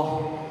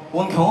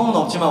온 경험은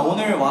없지만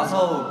오늘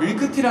와서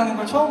밀크티라는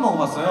걸 처음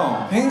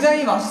먹어봤어요.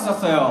 굉장히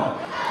맛있었어요.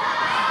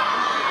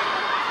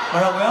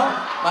 뭐라고요?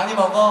 많이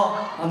먹어?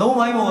 너무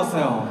많이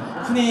먹었어요.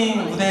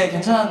 오프닝 무대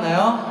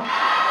괜찮았나요?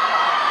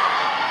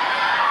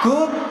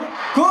 굿!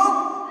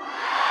 굿!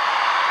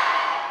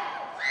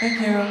 Thank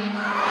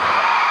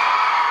you.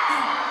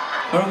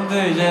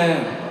 여러분들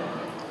이제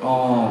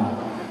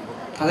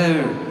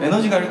다들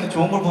에너지가 이렇게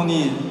좋은 걸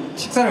보니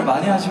식사를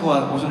많이 하시고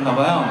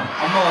오셨나봐요.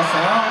 안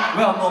먹었어요?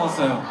 왜 안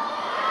먹었어요?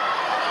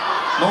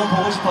 너무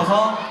보고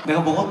싶어서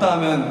내가 먹었다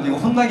하면 이거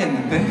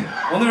혼나겠는데?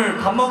 오늘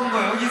밥 먹은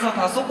거 여기서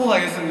다 쏟고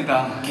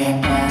가겠습니다.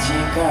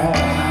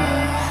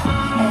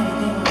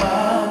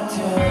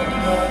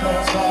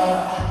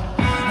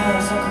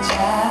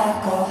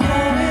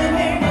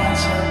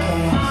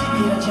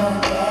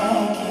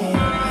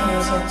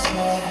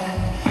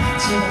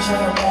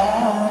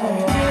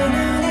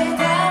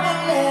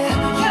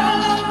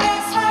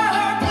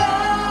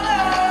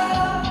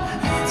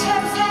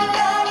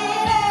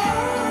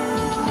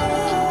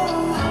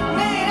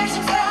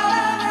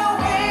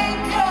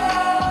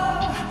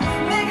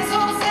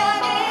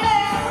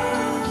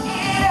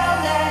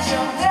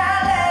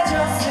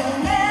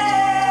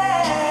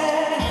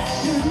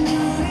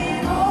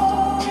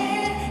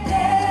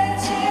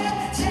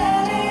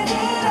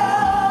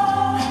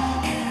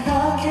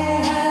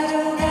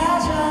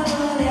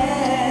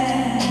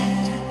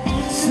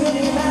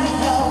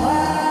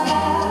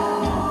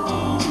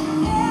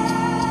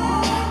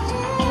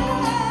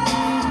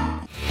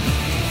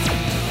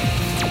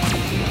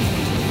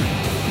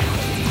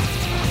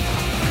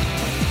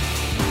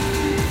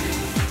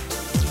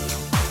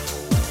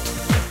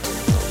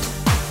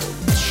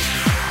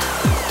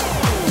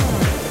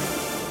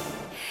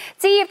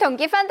同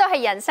結婚都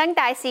係人生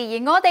大事，而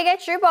我哋嘅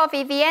主播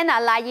Viviana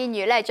賴燕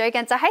如咧，最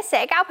近就喺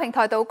社交平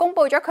台度公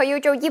佈咗佢要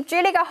做業主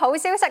呢個好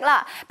消息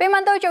啦。被問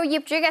到做業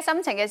主嘅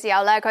心情嘅時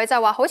候咧，佢就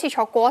話好似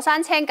坐過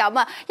山車咁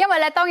啊，因為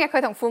咧當日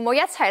佢同父母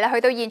一齊咧去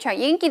到現場，已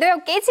經見到有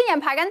幾千人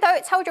排緊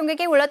隊，抽中嘅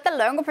機會率得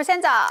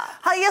2%咋。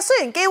係啊，雖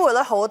然機會率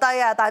好低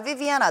啊，但係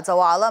Viviana 就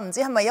話啦，唔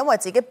知係咪因為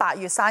自己8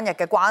月生日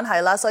嘅關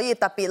係啦，所以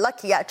特別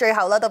lucky 啊，最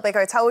後咧都俾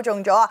佢抽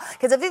中咗啊。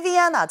其實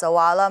Viviana 就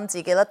話啦，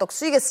自己咧讀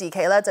書嘅時期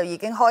咧就已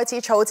經開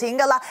始儲錢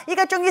㗎啦。依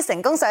家終於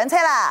成功上車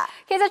啦！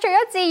其實除咗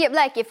置業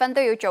咧，結婚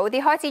都要早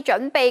啲開始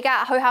準備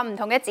㗎，去下唔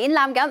同嘅展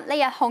覽咁。呢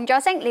日紅座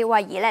星廖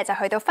慧儀咧就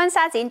去到婚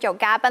紗展做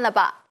嘉賓啦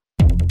噃。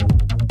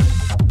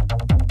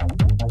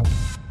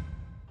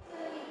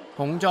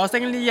紅座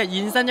星呢日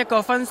現身一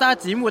個婚紗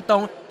展活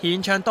動，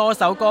獻唱多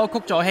首歌曲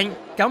助興。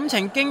感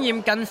情經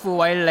驗近乎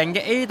為零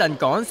嘅 Aden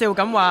講笑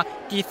咁話：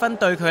結婚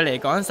對佢嚟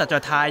講實在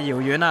太遙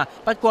遠啦。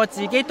不過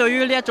自己對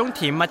於呢一種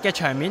甜蜜嘅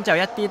場面就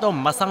一啲都唔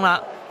陌生啦。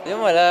因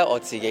為咧，我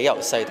自己由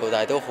細到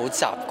大都好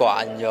習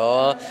慣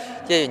咗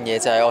一樣嘢，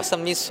就係我身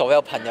邊所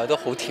有朋友都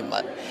好甜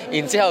蜜，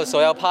然之後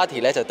所有 party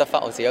咧就得翻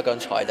我自己一個人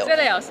坐喺度。即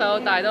係你由細到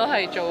大都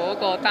係做嗰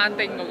個單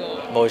丁嗰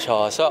個。冇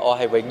錯，所以我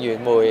係永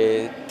遠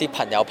會啲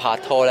朋友拍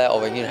拖咧，我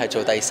永遠係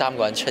做第三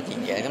個人出現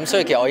嘅。咁所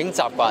以其實我已經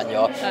習慣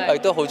咗，我亦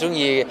都好中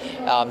意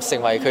成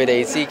為佢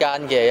哋之間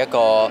嘅一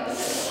個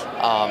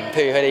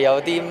譬如佢哋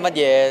有啲乜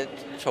嘢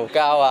嘈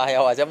交啊，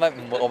又或者乜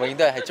我永遠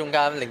都係喺中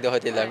間，令到佢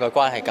哋兩個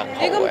關係更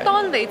好嘅。咁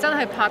當你真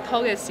係拍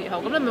拖嘅時候，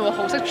咁你咪會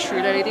好識處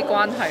理呢啲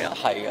關係咯？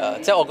係啊，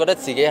即係我覺得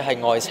自己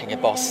係愛情嘅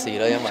博士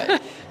啦，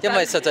因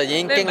為實在已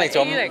經經歷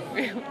咗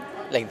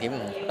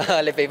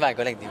0.5，你俾埋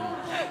佢0.5，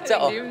即係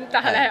我。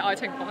但係你係愛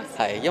情博士。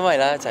係因為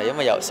咧，就係因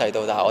為由細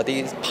到大，我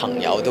啲朋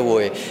友都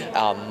會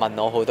問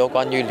我好多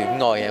關於戀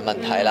愛嘅問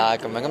題啦，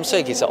咁所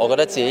以其實我覺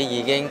得自己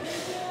已經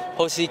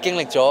好似經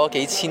歷咗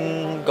幾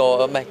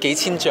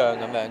千仗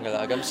咁樣噶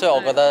啦，咁所以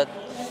我覺得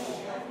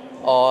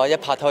我一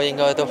拍拖應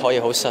該都可以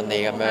好順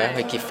利咁樣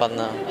去結婚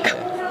啦。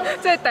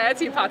即係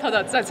第一次拍拖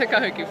就真係即刻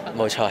去結婚。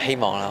冇錯，希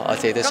望啦，我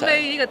自己都想。咁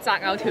你呢個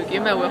擇偶條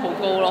件咪會好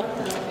高咯？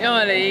因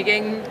為你已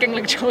經經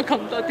歷咗咁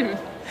多段。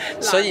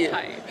所以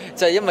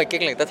就係因為經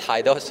歷得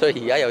太多，所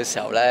以而家有時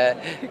候咧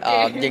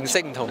認識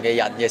唔同嘅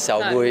人嘅時候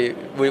會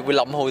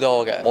諗好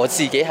多嘅。我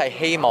自己係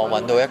希望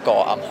揾到一個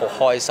好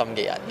開心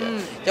嘅人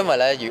嘅，因為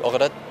咧我覺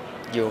得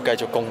要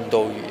繼續共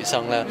度餘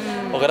生咧，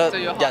我覺得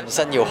人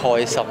生要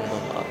開心啊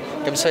嘛。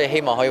咁所以希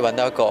望可以揾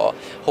到一個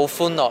好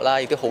歡樂啦，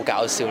亦都好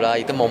搞笑啦，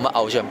亦都冇乜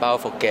偶像包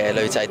袱嘅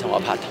女仔同我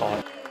拍拖。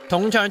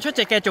同場出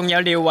席嘅仲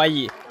有廖慧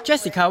儀。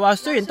Jessica 話：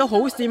雖然都好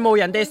羨慕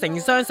人哋成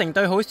雙成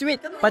對好 sweet，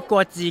 不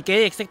過自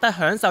己亦識得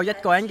享受一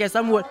個人嘅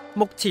生活。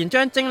目前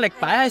將精力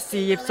擺喺事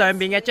業上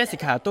邊嘅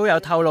Jessica 都有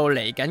透露嚟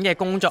緊嘅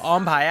工作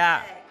安排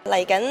啊。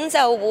嚟緊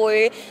就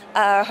會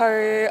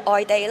去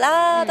外地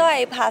啦，都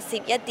係拍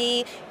攝一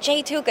啲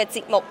J2 嘅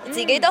節目，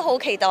自己都好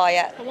期待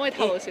啊！可唔可以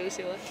透露少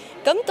少啊？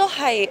咁都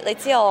係你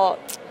知我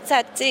即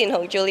係之前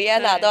同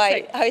Juliana 都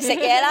係去食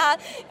嘢啦，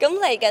咁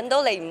嚟緊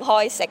都離唔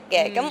開食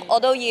嘅，咁我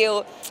都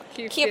要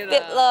keep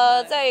fit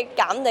啦，即係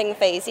減定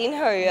肥先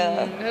去啊！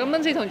咁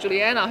今次同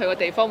Juliana 去個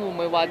地方，會唔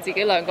會話自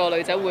己兩個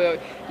女仔會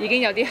已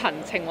經有啲行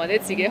程，或者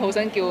自己好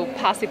想叫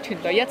拍攝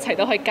團隊一齊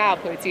都可以加入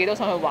佢，自己都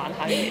想去玩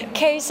下嘅嘢？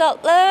其實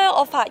咧，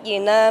我發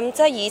現咧，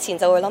即係以前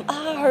就會諗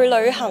去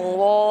旅行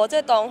喎，即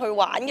係當去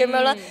玩咁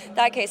樣啦。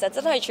但係其實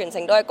真係全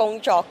程都係工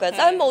作嘅，真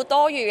係冇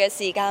多餘嘅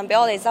時間俾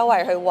我哋周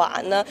圍去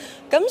玩啦。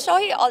咁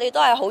所以我哋都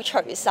係好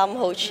隨心、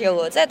好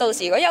chill 啊！即係到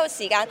時如果有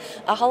時間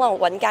可能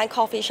揾間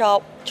coffee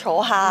shop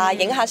坐下、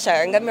影下相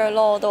咁樣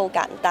咯，都好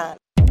簡單。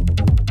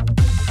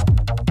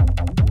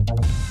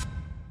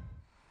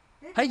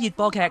喺熱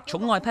播劇《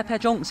寵愛 Pet Pet》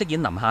中飾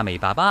演林夏薇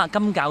爸爸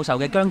金教授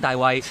嘅姜大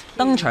衛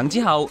登場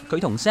之後，佢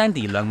同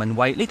Sandy 梁文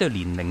慧呢對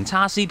年齡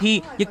差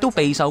CP 亦都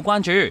備受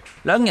關注，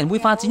兩人會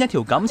發展一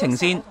條感情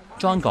線。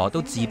John 哥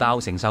都自爆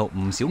承受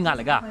唔少壓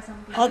力啊！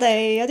我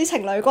哋有啲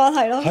情侶關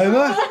係咯。係咩？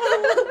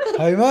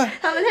係咩？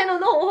係咪聽到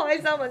都好開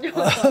心啊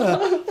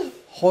？John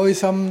開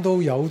心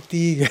都有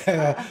啲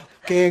嘅，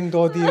驚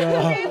多啲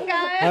啦。點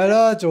解？係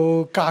啦，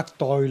做隔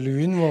代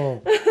戀喎，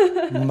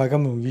唔係咁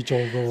容易做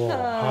嘅喎，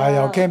係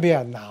又驚俾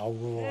人鬧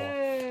嘅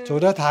喎，做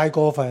得太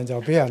過分就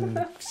俾人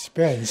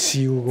笑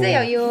嘅喎。即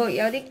係又要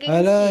有啲堅持。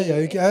係啦，又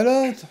要係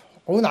啦，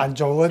好難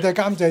做嘅，即係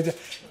監製。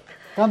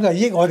監製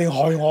益我定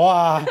害我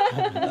啊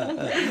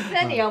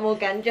 ？Sandy 有冇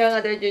緊張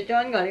啊？對住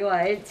John 哥呢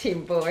位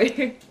前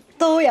輩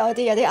都有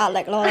啲壓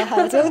力咯，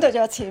係始終對住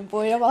個前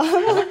輩啊嘛。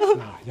嗱，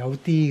有啲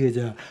嘅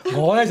咋，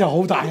我咧就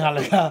好大壓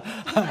力啊！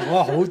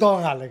我好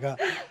多壓力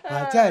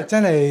啊！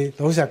真係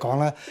老實講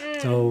咧，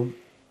就唔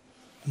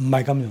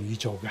係咁容易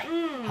做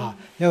嘅嚇，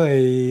因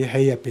為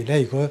戲入邊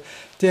咧，如果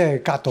即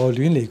係隔代戀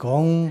嚟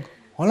講，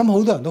我諗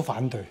好多人都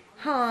反對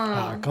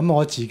嚇，咁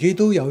我自己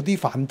都有啲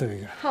反對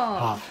嘅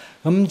嚇。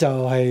咁就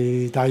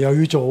係，但係又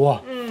要做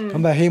喎，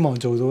咁希望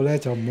做到咧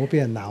就唔好俾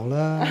人鬧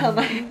啦。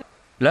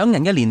兩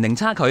人嘅年齡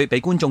差距被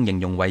觀眾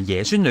形容為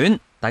爺孫戀，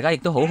大家亦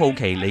都好好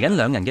奇嚟緊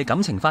兩人嘅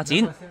感情發展。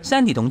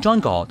Sandy 同 John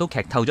哥都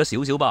劇透咗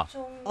少少噃。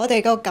我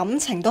哋個感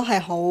情都係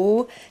好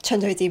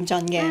循序漸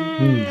進嘅，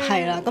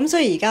係啦，咁所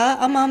以而家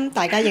啱啱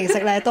大家認識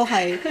咧都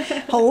係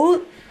好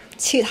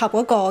切合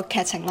嗰個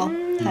劇情咯，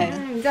係啊，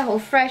即係好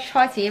fresh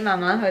開始，慢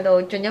慢去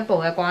到進一步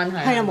嘅關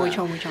係。係啊，冇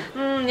錯冇錯。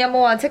有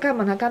冇話即刻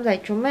問下監製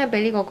做咩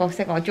俾呢個角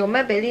色我？做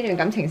咩俾呢段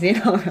感情先？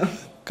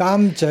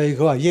監製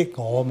佢話益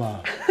我啊嘛，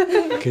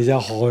其實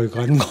害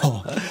緊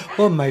我。不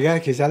過唔係嘅，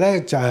其實咧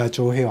就係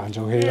做戲還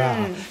做戲啦。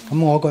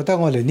咁我覺得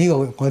我哋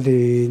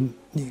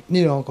呢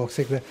兩個角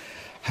色咧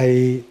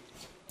係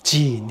自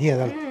然啲就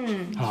得啦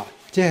嚇。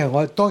即係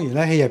我當然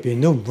咧戲入邊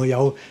都唔會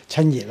有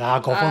親熱啊，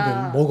各方面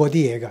冇嗰啲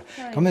嘢㗎。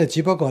咁就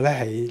只不過咧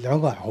係兩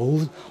個人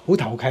好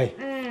投契，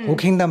好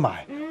傾得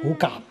埋，好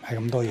夾，係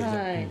咁多嘢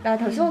啫。但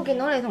係頭先我見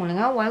到你同另一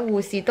位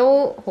護士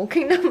都好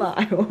傾得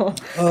埋喎。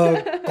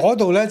嗰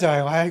度咧就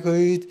係我喺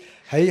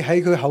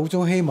佢口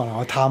中希望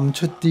我探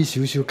出啲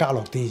少少加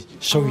落啲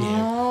衰嘢。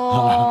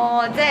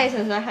哦，即係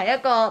純粹係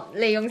一個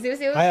利用少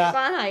少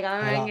關係咁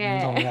樣嘅。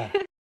唔同嘅。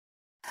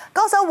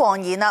歌手黃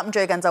妍啊，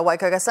最近就為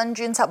佢嘅新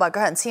專輯舉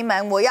行簽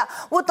名會啊！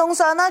活動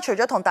上咧，除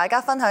咗同大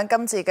家分享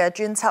今次嘅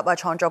專輯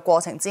創作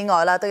過程之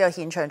外咧，都有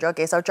獻唱咗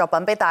幾首作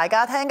品俾大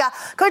家聽噶。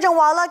佢仲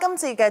話啦，今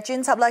次嘅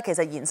專輯咧，其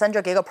實延伸咗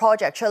幾個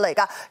project 出嚟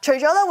噶。除咗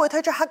咧會推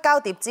出黑膠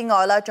碟之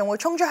外咧，仲會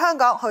衝出香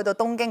港去到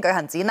東京舉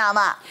行展覽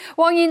啊！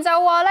黃妍就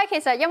話咧，其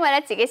實因為咧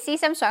自己私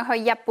心想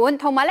去日本，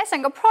同埋咧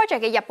成個 project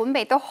嘅日本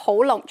味都好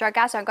濃，再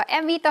加上個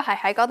MV 都係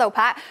喺嗰度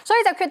拍，所以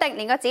就決定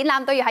連個展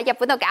覽都要喺日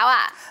本度搞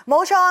啊！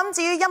冇錯，咁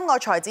至於音樂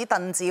才子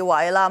鄧志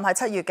偉啦，喺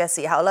7月嘅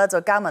時候咧就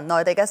加盟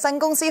內地嘅新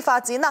公司發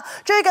展啦。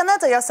最近咧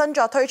就有新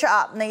作推出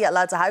啊！呢日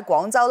啦就喺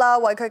廣州啦，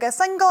為佢嘅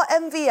新歌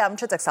MV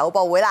出席首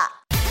播會啦。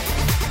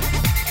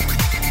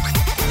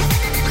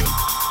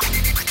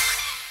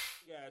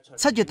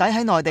7月底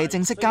喺內地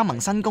正式加盟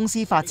新公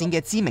司發展嘅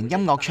知名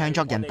音樂唱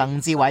作人鄧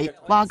志偉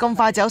話：咁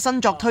快就有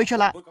新作推出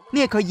啦！呢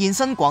日佢現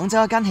身廣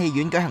州一間戲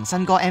院舉行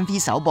新歌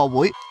MV 首播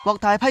會，獲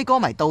大批歌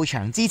迷到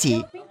場支持。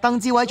鄧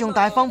志偉仲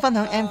大方分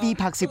享 MV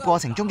拍攝過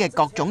程中嘅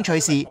各種趣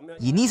事，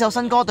而呢首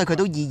新歌對佢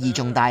都意義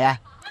重大啊！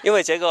因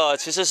為這個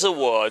其實是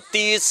我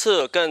第一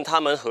次跟他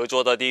們合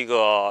作的這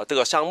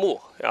個項目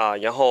啊，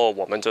然後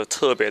我們就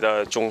特別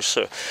的重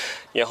視，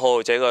然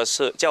後這個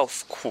是叫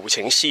苦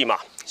情戲嘛，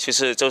其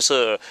實就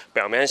是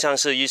表面上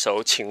是一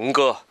首情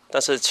歌，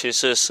但是其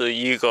實是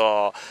一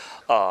個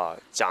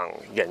講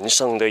人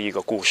生的一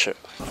個故事。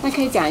那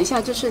可以講一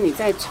下，就是你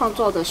在創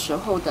作的時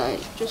候的，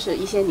就是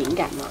一些靈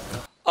感嗎？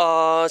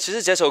其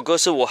實這首歌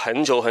是我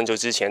很久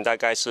之前，大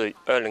概是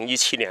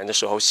2017年的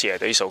時候寫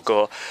的一首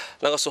歌。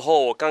那個時候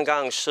我剛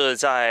剛是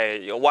在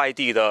外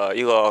地的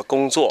一個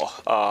工作，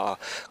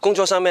工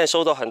作上面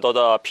受到很多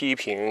的批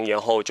評，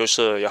然後就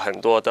是有很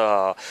多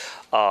的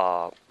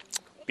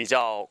比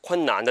較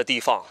困難的地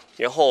方。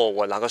然後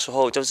我那個時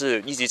候就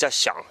是一直在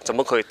想，怎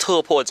麼可以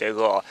突破這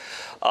個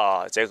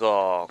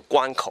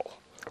關口，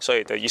所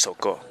以的一首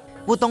歌。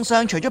活動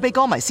上除咗俾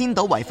歌迷先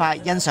睹為快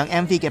欣賞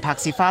MV 嘅拍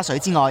攝花絮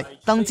之外，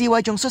鄧志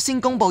偉仲率先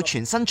公布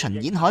全新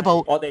巡演海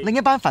報，令一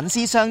班粉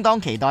絲相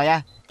當期待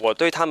啊！我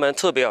對他們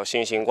特別有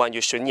信心，關於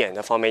巡演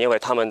的方面，因為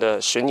他們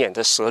的巡演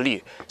的實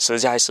力實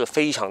在是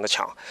非常的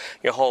強。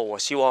然後我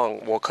希望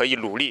我可以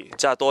努力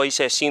加多一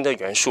些新的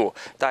元素，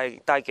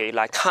帶給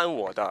來看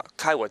我這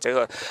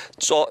個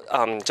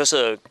就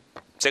是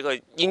這個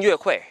音樂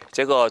會、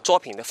這個作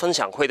品的分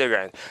享會的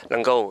人，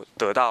能夠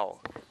得到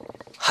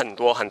很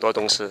多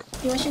東西。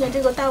因為現在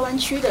這個大灣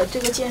區的這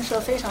個建設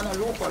非常的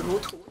如火如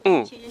荼，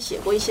也寫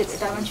過一些給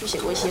大灣區寫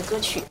過一些歌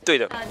曲。對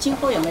的。今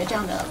後有沒有這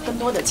樣的更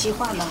多的計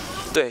劃呢？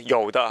對，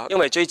有的。因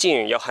為最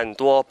近有很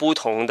多不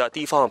同的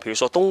地方，比如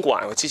說東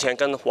莞，我之前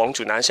跟黃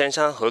祖藍先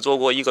生合作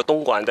過一個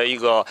東莞的一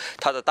個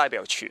他的代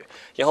表曲，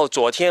然後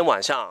昨天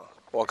晚上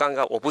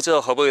我不知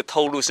道可不可以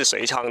透露是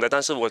谁唱的，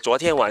但是我昨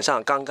天晚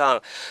上刚刚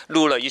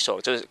录了一首，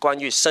就是关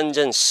于深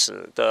圳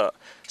市的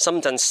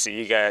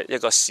一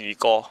个诗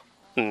歌。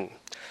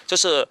就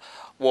是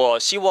我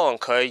希望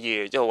可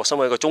以，就我身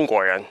为一个中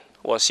国人，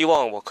我希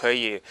望我可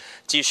以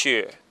繼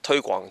續推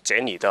廣這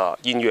裡的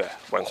音樂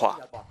文化。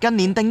近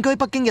年定居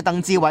北京嘅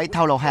鄧志偉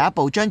透露，下一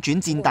步將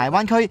轉戰大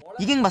灣區，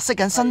已經物色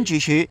緊新住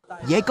處。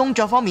而喺工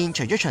作方面，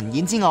除咗巡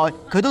演之外，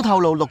佢都透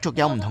露陸續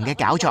有唔同嘅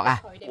搞作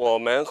啊。我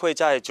們會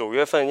在9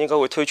月份應該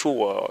會推出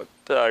我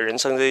的人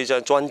生的一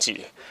張專輯。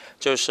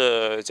就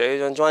是這一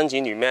張專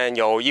輯裡面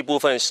有一部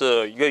分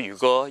是粵語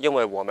歌，因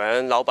為我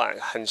們老闆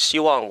很希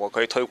望我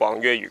可以推廣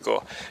粵語歌、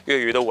粵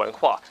語的文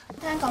化。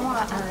聽講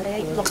話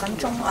你錄緊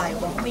綜藝喎，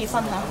可唔可以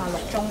分享下錄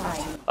綜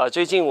藝？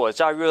最近我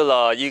加入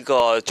了一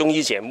個綜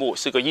藝節目，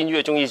是個音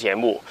樂綜藝節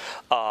目，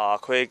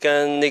會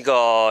跟那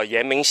個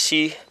嚴明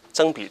熙、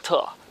曾比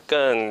特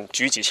跟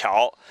橘子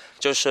喬，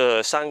就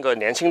是3個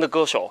年輕的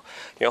歌手，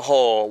然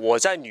後我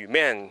在裡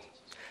面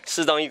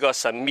是當一個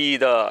神秘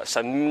的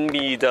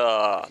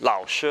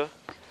老師，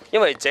因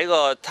為這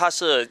個它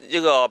是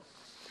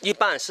一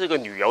半是個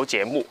旅遊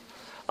節目，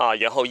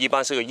然後一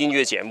半是個音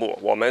樂節目，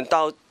我們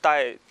都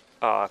帶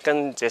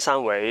跟這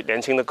3位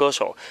年輕的歌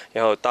手，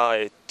然後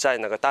在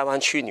那個大灣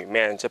區裡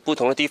面，在不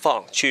同的地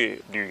方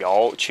去旅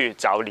遊，去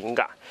找靈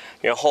感，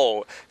然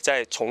後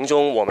在從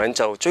中我們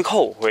就最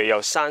後會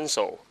有3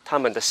首他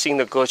們的新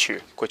的歌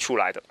曲會出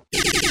來的。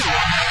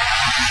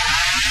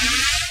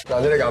嗱，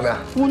你搞咩啊？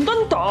換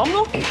燈膽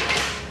咯。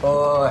喂，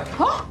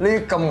呢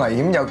啲咁危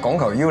險又講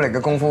求腰力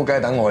嘅功夫，梗係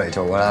等我嚟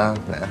做㗎啦。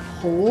嚟啊！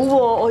好喎，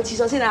我去廁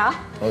所先啊。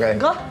OK。唔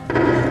該。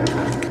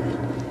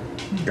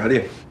搞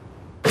掂。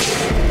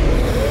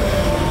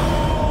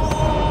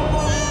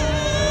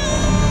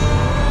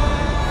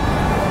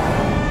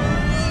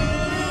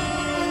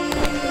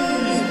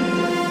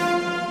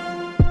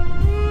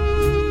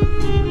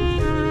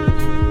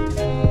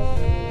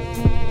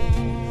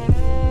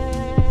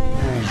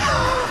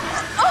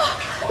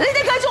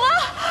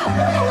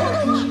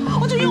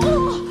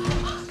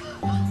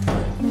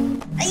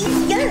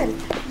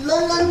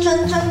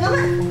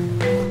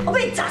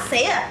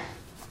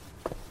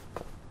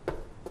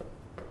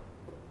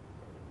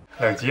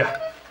梁子啊，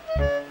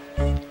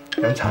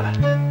飲茶啦！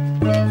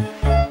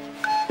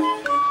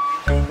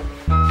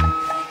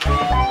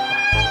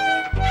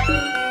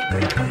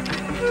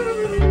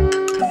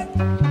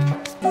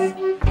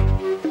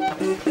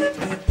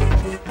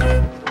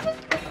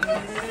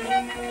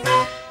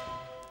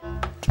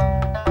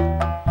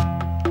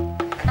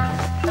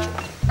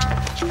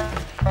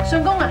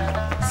相公啊，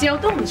時候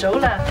都唔早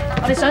啦，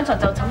我哋上床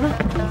就寢啦。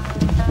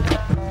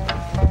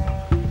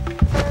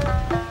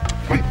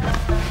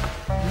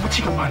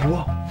黐咁埋你喎！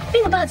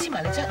邊個得閒黐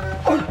埋你啫？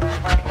黃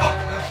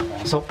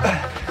叔，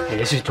你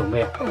喺書做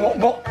咩啊？我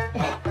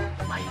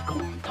咪咁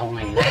唔通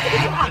氣啦！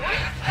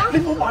你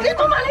冇埋你啊！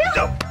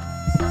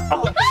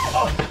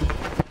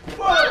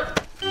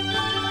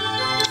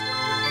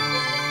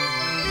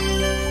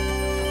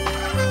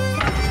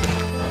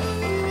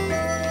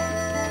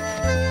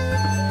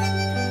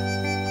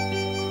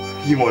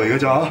意外嚟㗎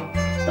咋？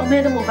當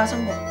咩都冇發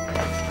生過。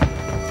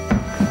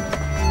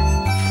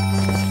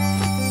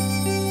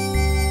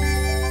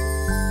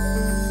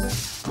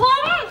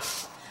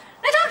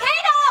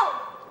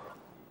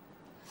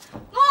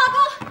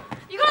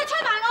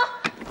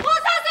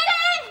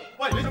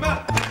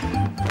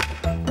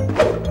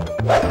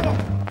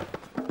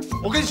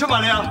我幾時出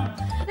賣你啊？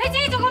你自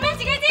己做過咩？自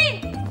己知。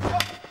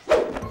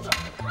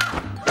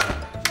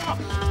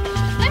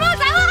你幫我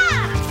走啊！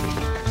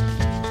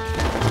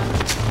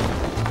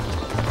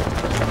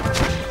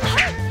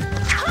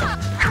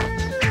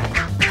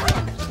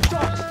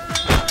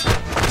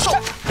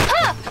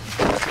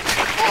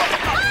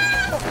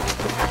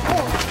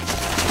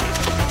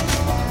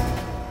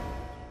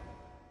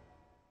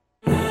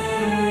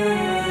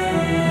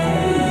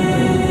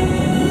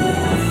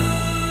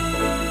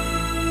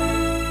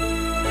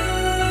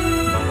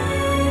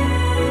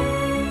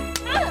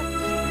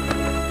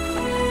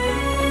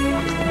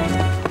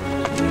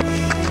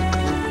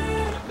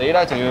你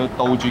咧就要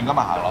倒轉咁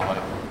行落去。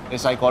你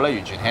細個咧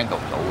完全 handle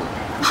唔到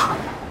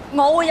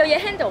嘅。我會有嘢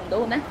handle 唔到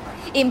嘅咩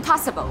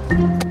 ？Impossible！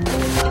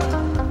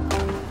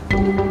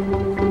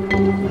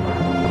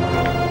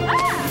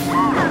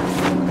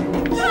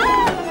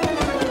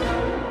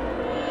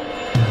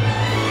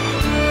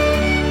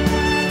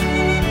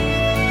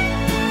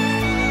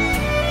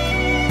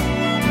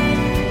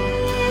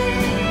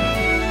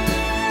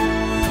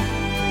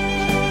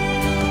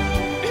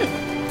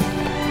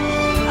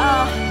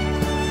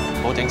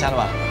 冇整親啊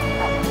嘛？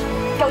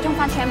夠鐘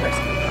翻 chambers。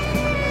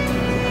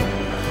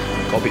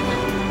嗰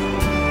邊。